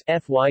 rupees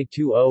FY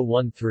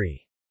 2013.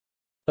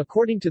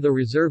 According to the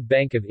Reserve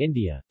Bank of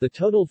India, the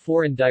total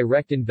foreign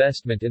direct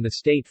investment in the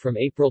state from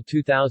April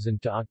 2000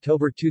 to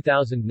October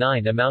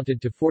 2009 amounted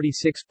to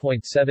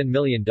 $46.7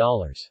 million.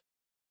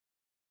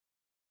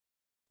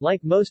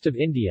 Like most of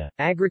India,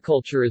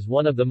 agriculture is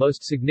one of the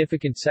most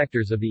significant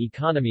sectors of the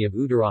economy of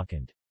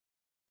Uttarakhand.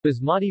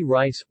 Basmati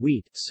rice,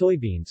 wheat,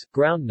 soybeans,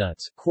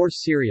 groundnuts,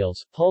 coarse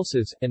cereals,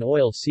 pulses, and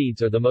oil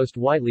seeds are the most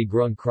widely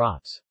grown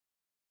crops.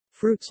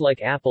 Fruits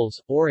like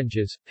apples,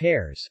 oranges,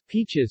 pears,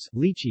 peaches,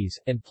 lychees,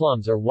 and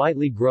plums are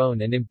widely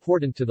grown and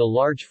important to the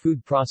large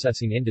food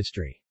processing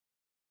industry.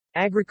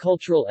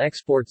 Agricultural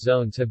export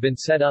zones have been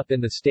set up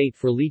in the state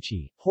for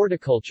lychee,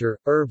 horticulture,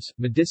 herbs,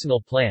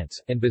 medicinal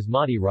plants, and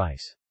basmati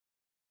rice.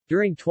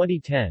 During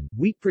 2010,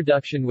 wheat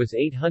production was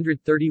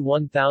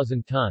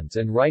 831,000 tons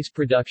and rice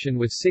production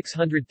was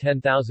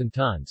 610,000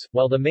 tons,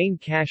 while the main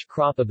cash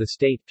crop of the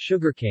state,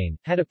 sugarcane,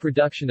 had a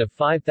production of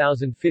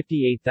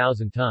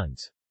 58,000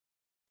 tons.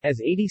 As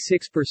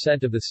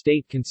 86% of the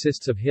state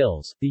consists of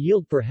hills, the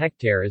yield per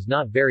hectare is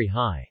not very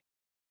high.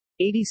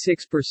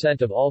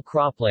 86% of all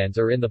croplands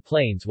are in the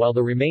plains while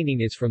the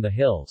remaining is from the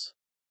hills.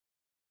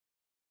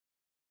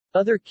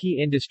 Other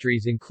key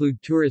industries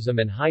include tourism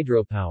and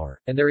hydropower,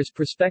 and there is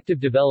prospective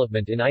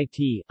development in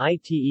IT,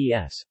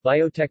 ITES,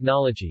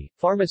 biotechnology,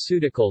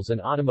 pharmaceuticals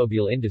and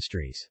automobile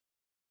industries.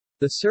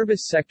 The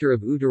service sector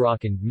of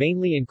Uttarakhand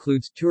mainly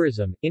includes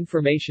tourism,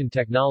 information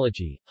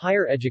technology,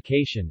 higher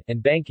education,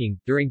 and banking.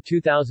 During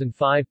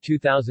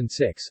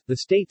 2005-2006, the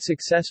state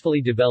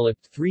successfully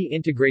developed 3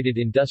 integrated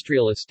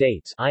industrial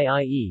estates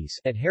 (IIEs)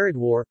 at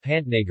Haridwar,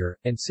 Pantnagar,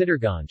 and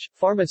Sitarganj,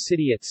 Pharma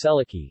City at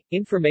Selaki,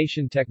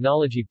 Information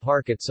Technology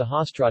Park at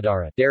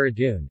Sahastradhara,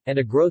 Dehradun, and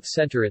a growth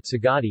center at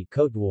Sagadi,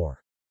 Kotdwar.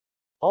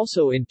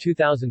 Also in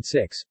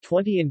 2006,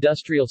 20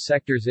 industrial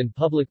sectors in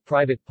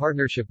public-private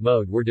partnership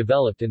mode were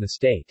developed in the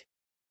state.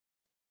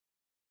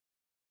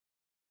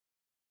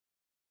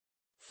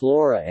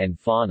 Flora and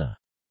fauna.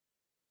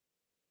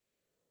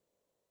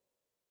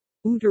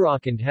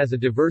 Uttarakhand has a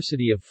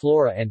diversity of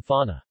flora and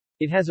fauna.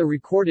 It has a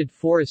recorded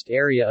forest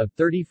area of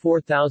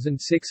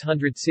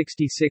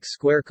 34,666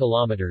 square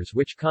kilometers,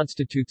 which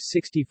constitutes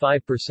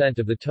 65%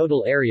 of the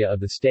total area of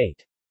the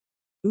state.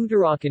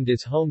 Uttarakhand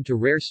is home to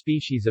rare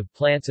species of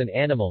plants and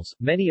animals,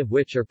 many of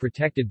which are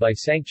protected by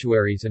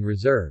sanctuaries and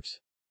reserves.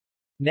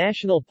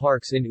 National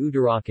parks in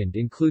Uttarakhand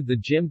include the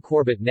Jim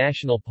Corbett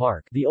National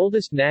Park, the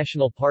oldest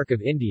national park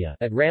of India,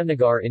 at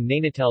Ramnagar in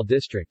Nainital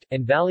district,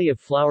 and Valley of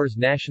Flowers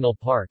National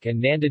Park and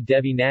Nanda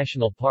Devi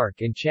National Park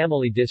in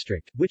Chamoli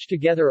district, which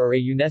together are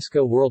a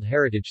UNESCO World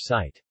Heritage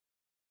Site.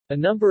 A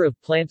number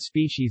of plant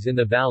species in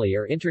the valley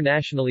are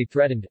internationally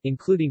threatened,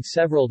 including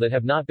several that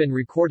have not been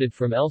recorded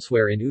from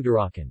elsewhere in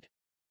Uttarakhand.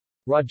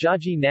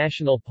 Rajaji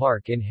National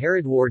Park in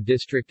Haridwar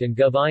district and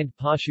Govind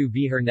Pashu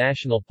Vihar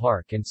National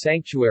Park and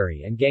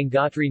Sanctuary and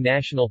Gangotri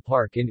National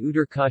Park in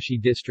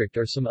Uttarkashi district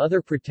are some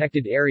other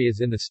protected areas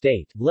in the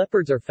state.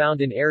 Leopards are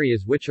found in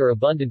areas which are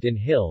abundant in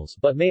hills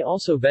but may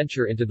also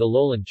venture into the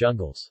lowland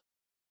jungles.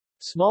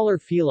 Smaller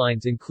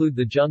felines include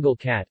the jungle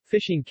cat,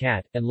 fishing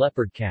cat, and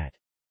leopard cat.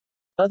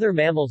 Other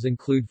mammals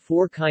include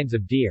 4 kinds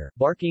of deer,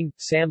 barking,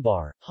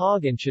 sambar,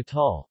 hog and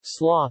chital,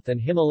 sloth and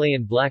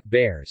Himalayan black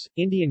bears,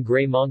 Indian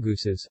gray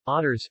mongooses,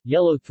 otters,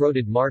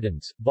 yellow-throated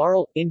martens,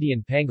 bharal,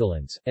 Indian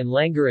pangolins, and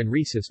langur and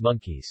rhesus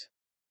monkeys.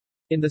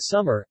 In the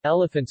summer,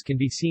 elephants can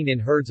be seen in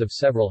herds of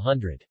several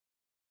hundred.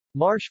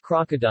 Marsh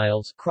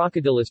crocodiles,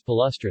 Crocodilus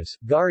palustris,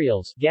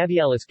 gharials,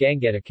 Gavialis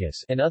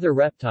gangeticus, and other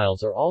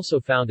reptiles are also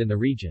found in the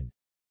region.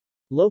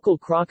 Local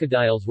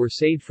crocodiles were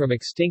saved from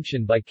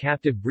extinction by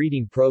captive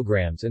breeding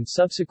programs and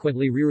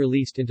subsequently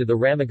re-released into the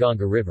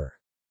Ramaganga River.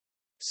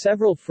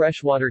 Several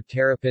freshwater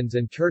terrapins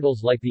and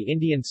turtles like the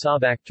Indian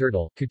sawback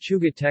turtle,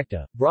 Kachuga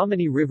tecta,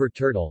 Brahmani river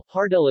turtle,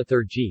 Hardella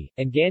thurgi,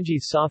 and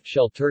Ganges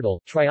softshell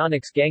turtle,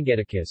 Trionyx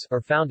gangeticus,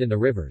 are found in the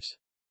rivers.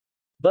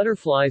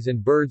 Butterflies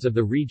and birds of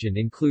the region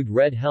include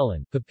red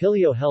heron,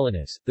 Papilio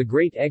helenus, the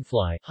great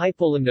eggfly,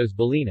 Hypolimnos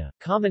bellina,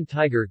 common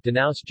tiger,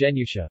 Danaus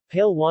genutia,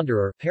 pale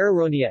wanderer,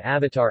 Pararonia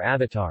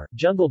avatar,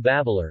 jungle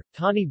babbler,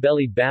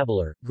 tawny-bellied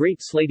babbler, great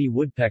slaty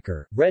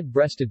woodpecker,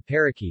 red-breasted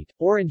parakeet,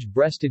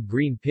 orange-breasted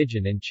green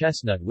pigeon and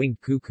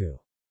chestnut-winged cuckoo.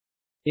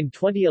 In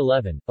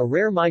 2011, a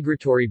rare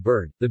migratory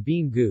bird, the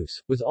bean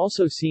goose, was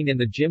also seen in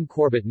the Jim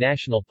Corbett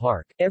National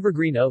Park.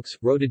 Evergreen oaks,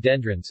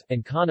 rhododendrons,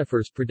 and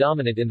conifers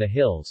predominate in the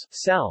hills.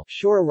 Sal,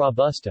 Shora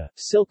robusta,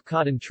 silk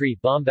cotton tree,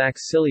 Bombax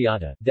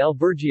ciliata,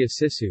 Dalbergia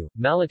sisu,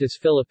 Malatus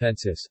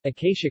philippensis,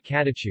 Acacia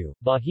catechu,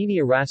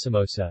 Bauhinia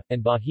racemosa,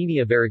 and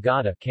Bauhinia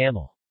variegata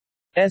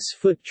camel's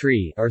foot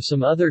tree are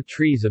some other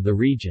trees of the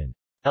region.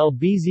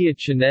 Albizia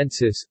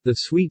chinensis, the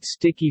sweet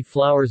sticky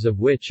flowers of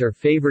which are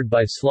favored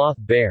by sloth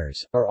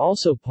bears, are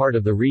also part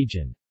of the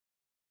region's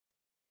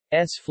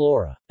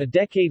flora. A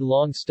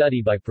decade-long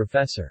study by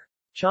Professor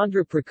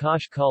Chandra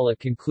Prakash Kala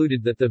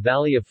concluded that the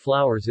Valley of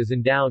Flowers is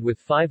endowed with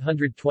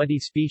 520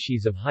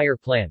 species of higher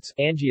plants,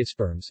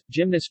 angiosperms,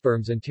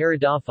 gymnosperms and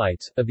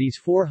pteridophytes. Of these,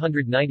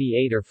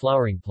 498 are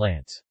flowering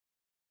plants.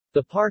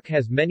 The park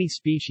has many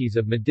species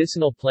of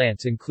medicinal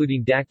plants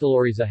including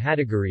Dactyloryza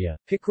hataguria,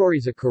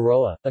 Picroryza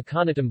coroa,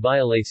 Aconitum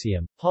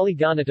violaceum,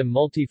 Polygonitum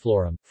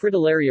multiflorum,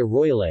 Fritillaria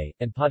royale,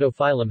 and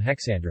Podophyllum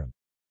hexandrum.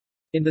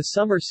 In the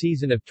summer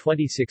season of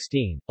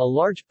 2016, a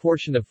large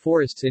portion of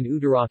forests in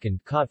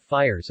Uttarakhand caught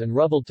fires and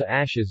rubbled to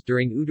ashes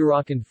during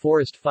Uttarakhand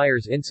forest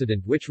fires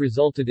incident, which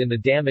resulted in the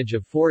damage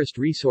of forest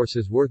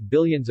resources worth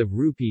billions of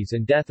rupees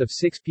and death of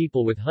 6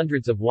 people, with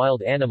hundreds of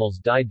wild animals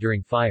died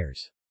during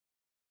fires.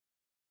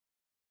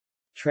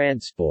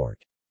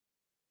 Transport.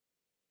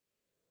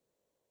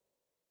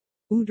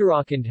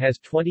 Uttarakhand has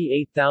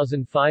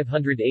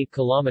 28,508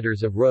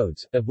 kilometers of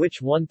roads, of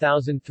which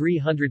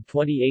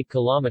 1,328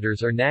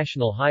 kilometers are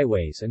national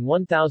highways and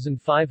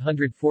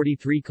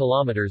 1,543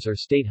 kilometers are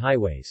state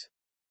highways.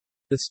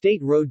 The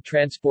State Road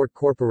Transport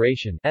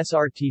Corporation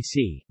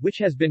 (SRTC), which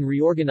has been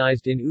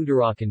reorganized in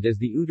Uttarakhand as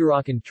the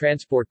Uttarakhand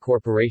Transport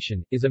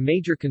Corporation, is a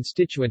major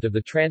constituent of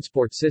the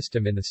transport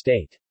system in the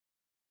state.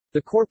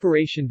 The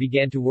corporation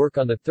began to work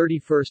on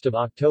 31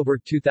 October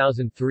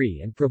 2003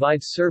 and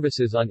provides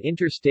services on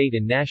interstate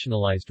and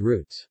nationalized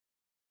routes.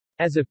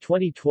 As of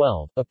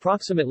 2012,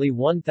 approximately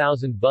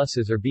 1,000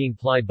 buses are being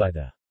plied by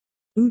the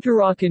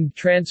Uttarakhand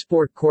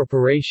Transport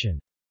Corporation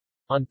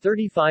on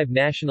 35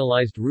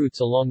 nationalized routes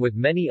along with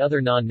many other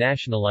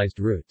non-nationalized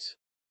routes.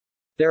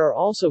 There are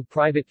also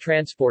private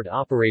transport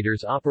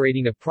operators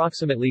operating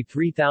approximately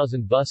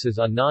 3,000 buses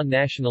on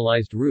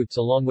non-nationalized routes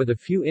along with a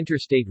few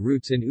interstate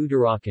routes in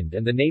Uttarakhand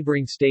and the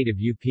neighboring state of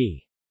UP.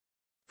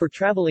 For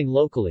traveling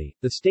locally,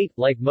 the state,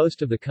 like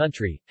most of the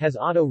country, has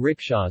auto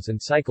rickshaws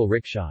and cycle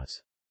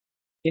rickshaws.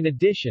 In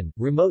addition,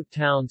 remote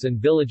towns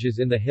and villages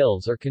in the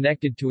hills are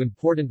connected to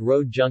important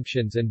road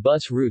junctions and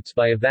bus routes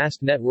by a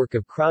vast network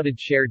of crowded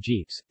share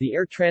jeeps. The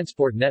air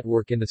transport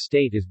network in the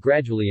state is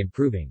gradually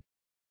improving.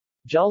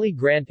 Jolly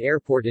Grant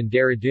Airport in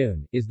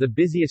Dehradun is the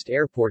busiest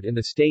airport in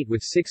the state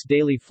with 6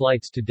 daily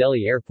flights to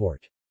Delhi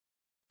Airport.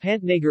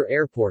 Pantnagar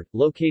Airport,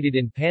 located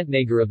in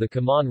Pantnagar of the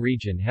Kumaon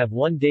region, have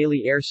 1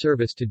 daily air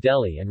service to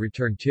Delhi and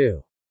return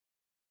to.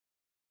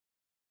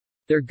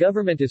 Their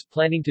government is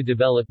planning to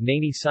develop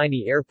Naini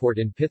Saini Airport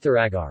in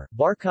Pithoragarh,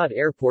 Barkot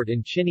Airport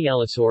in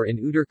Chinialasore in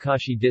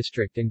Uttarkashi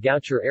district and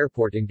Gauchar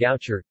Airport in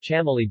Gauchar,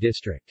 Chamoli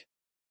district.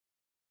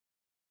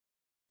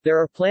 There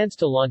are plans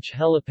to launch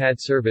helipad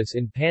service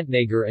in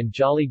Pantnagar and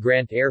Jolly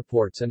Grant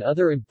airports and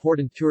other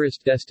important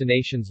tourist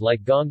destinations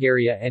like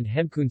Gongaria and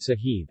Hemkund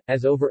Sahib.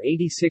 As over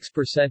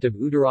 86% of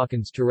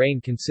Uttarakhand's terrain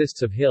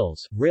consists of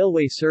hills,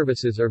 railway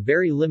services are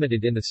very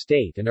limited in the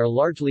state and are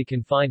largely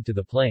confined to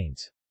the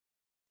plains.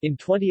 In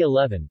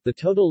 2011, the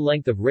total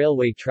length of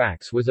railway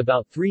tracks was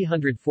about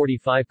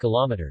 345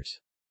 kilometers.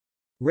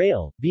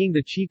 Rail, being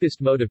the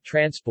cheapest mode of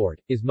transport,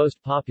 is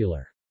most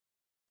popular.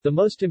 The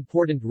most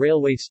important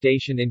railway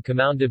station in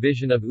Kumaon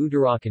division of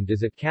Uttarakhand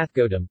is at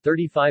Kathgodam,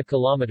 35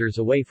 kilometers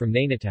away from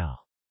Nainital.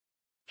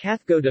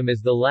 Kathgodam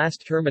is the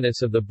last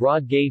terminus of the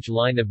broad-gauge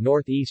line of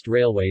North-East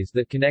Railways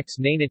that connects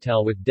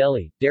Nainital with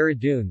Delhi,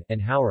 Dehradun, and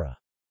Howrah.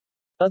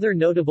 Other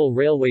notable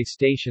railway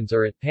stations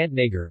are at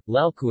Pantnagar,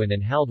 Lalkuan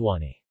and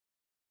Haldwani.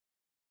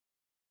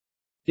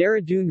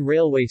 Dehradun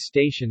Railway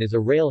Station is a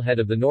railhead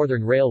of the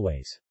Northern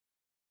Railways.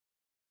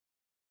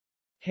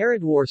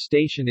 Haridwar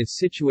Station is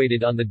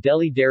situated on the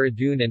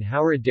Delhi-Dehradun and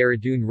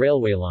Howrah-Dehradun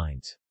railway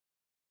lines.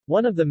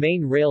 One of the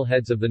main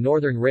railheads of the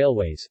Northern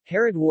Railways,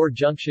 Haridwar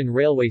Junction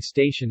Railway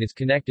Station is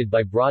connected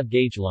by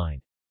broad-gauge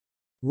line.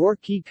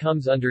 Roorkee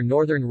comes under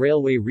Northern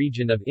Railway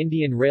region of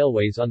Indian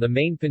Railways on the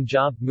main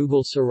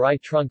Punjab-Mughal Sarai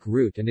trunk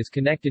route and is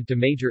connected to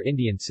major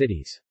Indian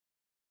cities.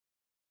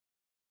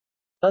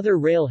 Other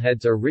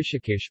railheads are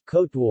Rishikesh,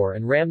 Kotdwar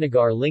and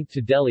Ramnagar linked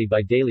to Delhi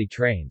by daily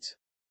trains.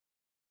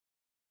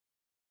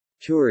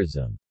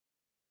 Tourism.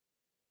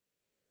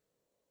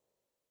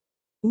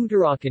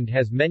 Uttarakhand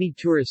has many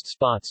tourist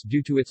spots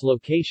due to its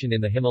location in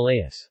the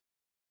Himalayas.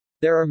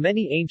 There are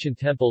many ancient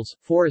temples,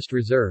 forest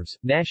reserves,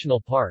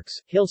 national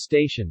parks, hill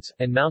stations,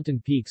 and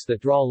mountain peaks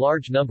that draw a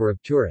large number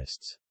of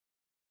tourists.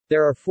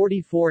 There are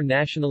 44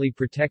 nationally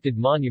protected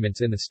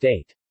monuments in the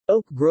state.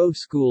 Oak Grove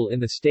School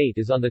in the state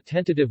is on the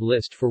tentative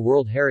list for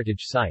World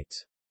Heritage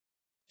Sites.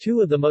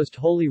 Two of the most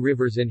holy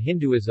rivers in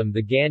Hinduism,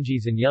 the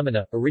Ganges and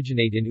Yamuna,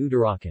 originate in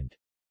Uttarakhand.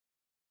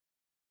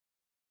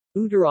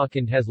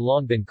 Uttarakhand has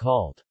long been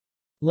called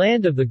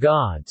Land of the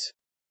Gods,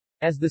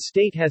 as the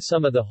state has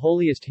some of the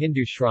holiest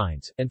Hindu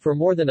shrines, and for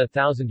more than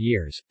 1,000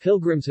 years,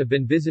 pilgrims have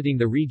been visiting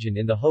the region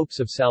in the hopes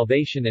of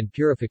salvation and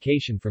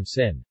purification from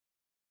sin.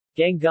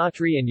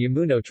 Gangotri and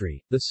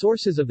Yamunotri, the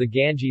sources of the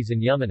Ganges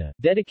and Yamuna,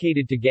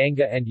 dedicated to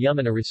Ganga and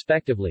Yamuna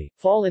respectively,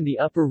 fall in the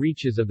upper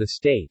reaches of the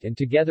state and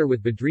together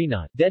with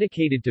Badrinath,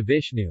 dedicated to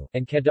Vishnu,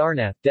 and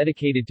Kedarnath,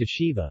 dedicated to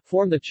Shiva,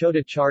 form the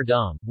Chota Char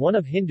Dham, one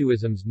of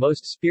Hinduism's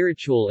most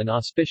spiritual and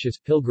auspicious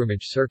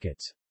pilgrimage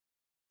circuits.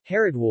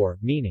 Haridwar,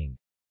 meaning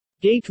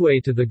gateway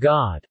to the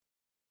god,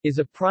 is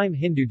a prime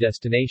Hindu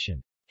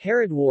destination.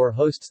 Haridwar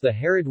hosts the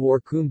Haridwar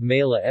Kumbh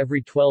Mela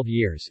every 12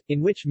 years,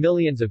 in which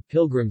millions of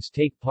pilgrims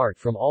take part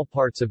from all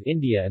parts of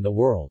India and the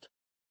world.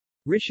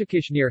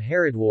 Rishikesh near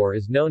Haridwar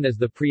is known as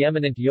the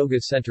preeminent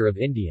yoga center of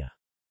India.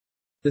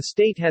 The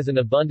state has an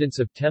abundance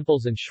of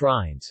temples and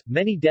shrines,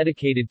 many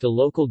dedicated to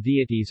local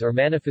deities or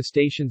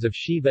manifestations of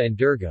Shiva and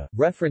Durga,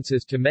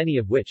 references to many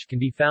of which can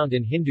be found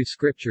in Hindu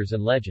scriptures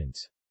and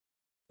legends.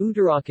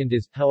 Uttarakhand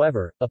is,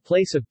 however, a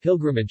place of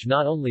pilgrimage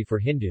not only for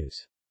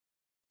Hindus.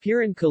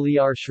 Piran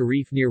Kaliar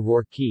Sharif near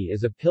Roorkee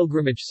is a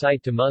pilgrimage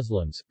site to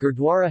Muslims.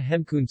 Gurdwara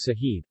Hemkund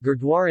Sahib,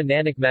 Gurdwara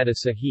Nanakmata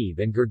Sahib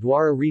and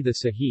Gurdwara Ritha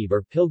Sahib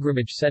are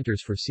pilgrimage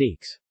centers for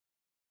Sikhs.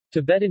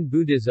 Tibetan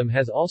Buddhism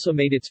has also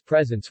made its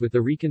presence with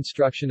the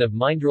reconstruction of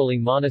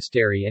Mindrolling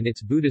Monastery and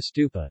its Buddha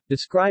Stupa,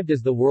 described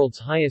as the world's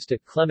highest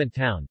at Clement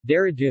Town,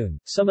 Dehradun.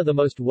 Some of the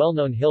most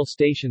well-known hill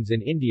stations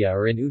in India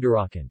are in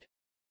Uttarakhand.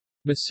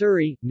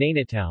 Mussoorie,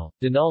 Nainital,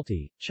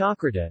 Dhanalti,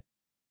 Chakrata,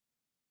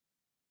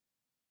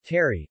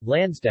 Terry,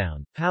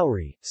 Lansdowne,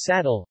 Powri,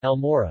 Saddle,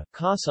 Almora,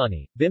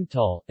 Kausani,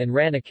 Bhimtal, and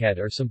Raniket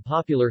are some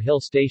popular hill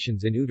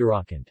stations in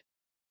Uttarakhand.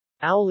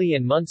 Auli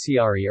and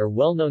Munsiari are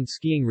well-known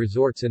skiing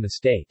resorts in the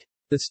state.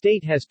 The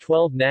state has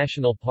 12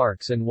 national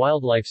parks and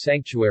wildlife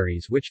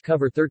sanctuaries which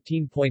cover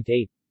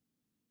 13.8%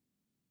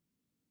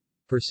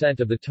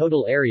 of the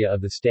total area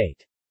of the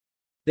state.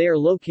 They are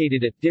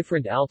located at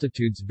different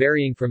altitudes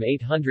varying from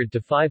 800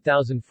 to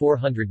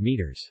 5,400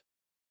 meters.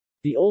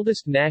 The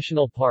oldest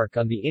national park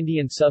on the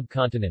Indian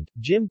subcontinent,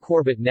 Jim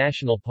Corbett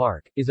National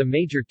Park, is a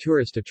major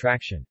tourist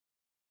attraction.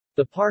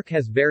 The park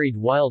has varied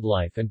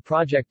wildlife and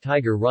Project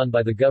Tiger run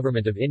by the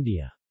Government of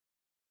India.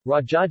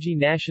 Rajaji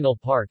National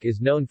Park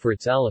is known for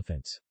its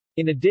elephants.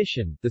 In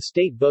addition, the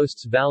state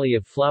boasts Valley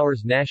of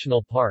Flowers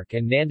National Park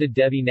and Nanda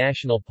Devi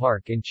National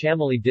Park in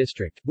Chamoli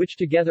district, which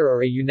together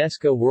are a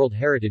UNESCO World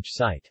Heritage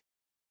Site.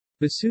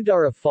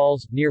 Vasudhara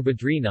Falls, near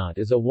Badrinath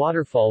is a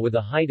waterfall with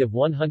a height of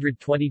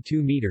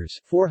 122 meters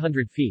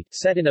 400 feet,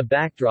 set in a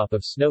backdrop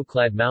of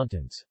snow-clad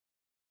mountains.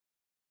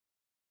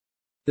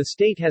 The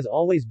state has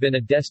always been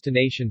a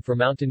destination for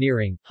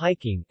mountaineering,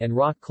 hiking, and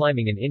rock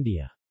climbing in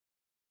India.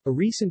 A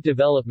recent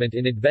development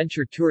in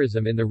adventure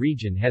tourism in the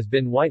region has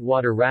been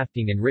whitewater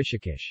rafting in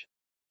Rishikesh.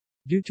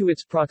 Due to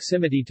its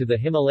proximity to the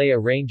Himalaya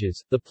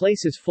ranges, the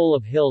place is full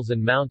of hills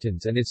and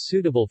mountains and is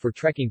suitable for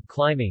trekking,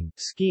 climbing,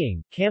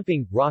 skiing,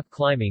 camping, rock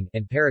climbing,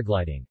 and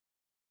paragliding.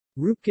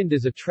 Rupkund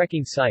is a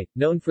trekking site,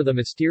 known for the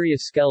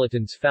mysterious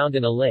skeletons found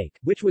in a lake,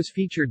 which was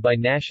featured by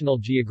National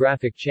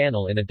Geographic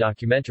Channel in a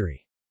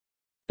documentary.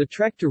 The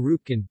trek to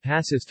Rupkund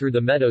passes through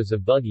the meadows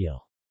of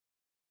Bugeel.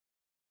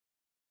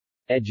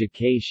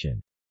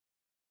 Education.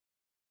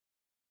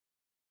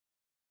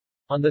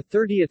 On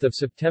 30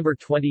 September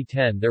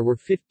 2010 there were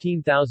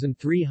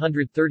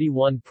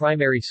 15,331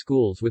 primary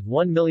schools with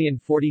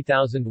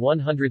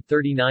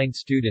 1,040,139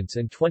 students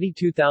and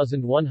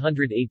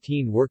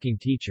 22,118 working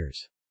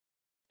teachers.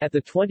 At the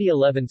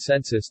 2011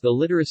 census the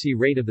literacy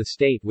rate of the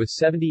state was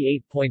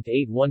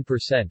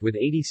 78.81% with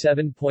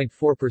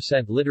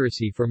 87.4%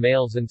 literacy for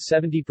males and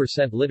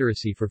 70%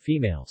 literacy for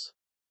females.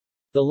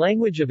 The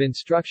language of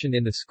instruction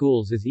in the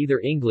schools is either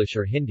English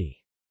or Hindi.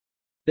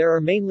 There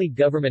are mainly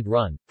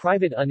government-run,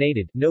 private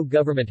unaided, no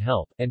government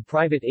help, and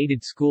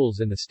private-aided schools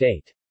in the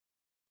state.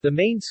 The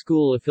main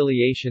school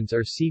affiliations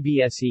are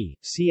CBSE,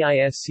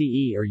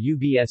 CISCE or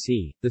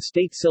UBSE, the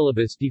state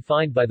syllabus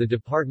defined by the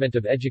Department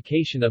of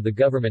Education of the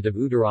Government of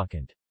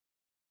Uttarakhand.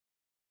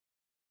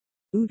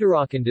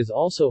 Uttarakhand is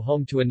also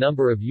home to a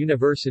number of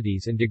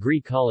universities and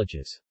degree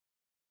colleges.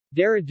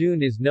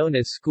 Dehradun is known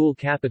as School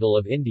Capital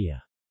of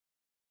India.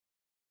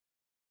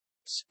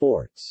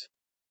 Sports.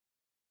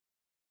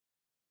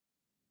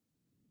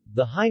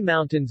 The high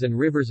mountains and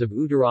rivers of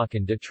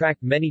Uttarakhand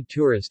attract many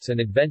tourists and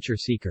adventure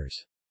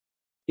seekers.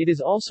 It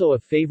is also a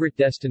favorite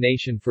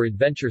destination for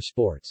adventure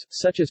sports,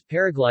 such as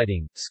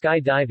paragliding,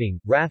 skydiving,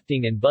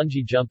 rafting and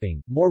bungee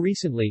jumping. More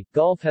recently,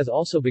 golf has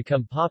also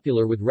become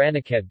popular with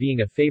Raniket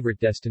being a favorite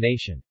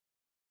destination.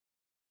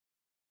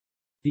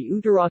 The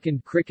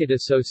Uttarakhand Cricket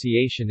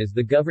Association is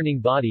the governing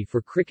body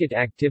for cricket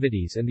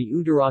activities and the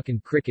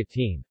Uttarakhand cricket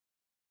team.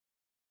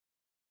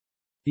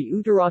 The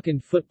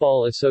Uttarakhand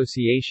Football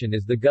Association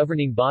is the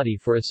governing body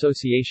for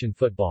association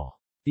football.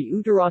 The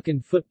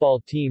Uttarakhand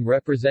football team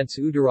represents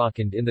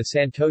Uttarakhand in the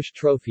Santosh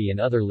Trophy and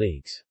other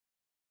leagues.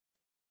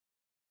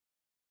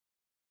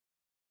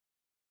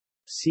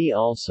 See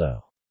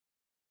also: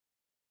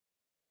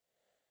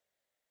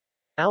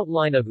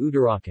 Outline of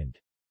Uttarakhand.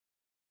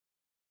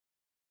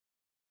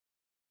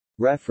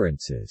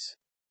 References.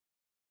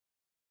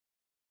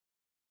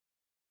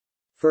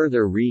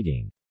 Further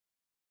reading.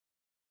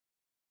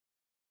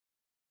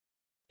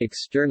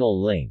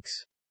 External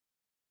links.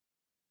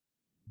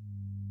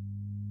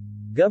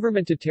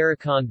 Government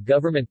Uttarakhand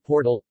Government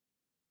Portal.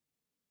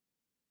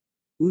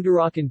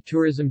 Uttarakhand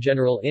Tourism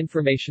General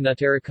Information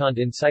Uttarakhand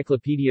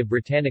Encyclopedia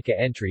Britannica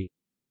entry.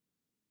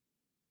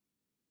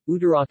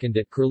 Uttarakhand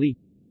at Curlie.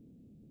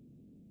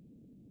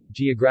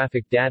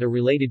 Geographic data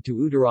related to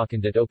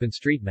Uttarakhand at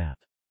OpenStreetMap.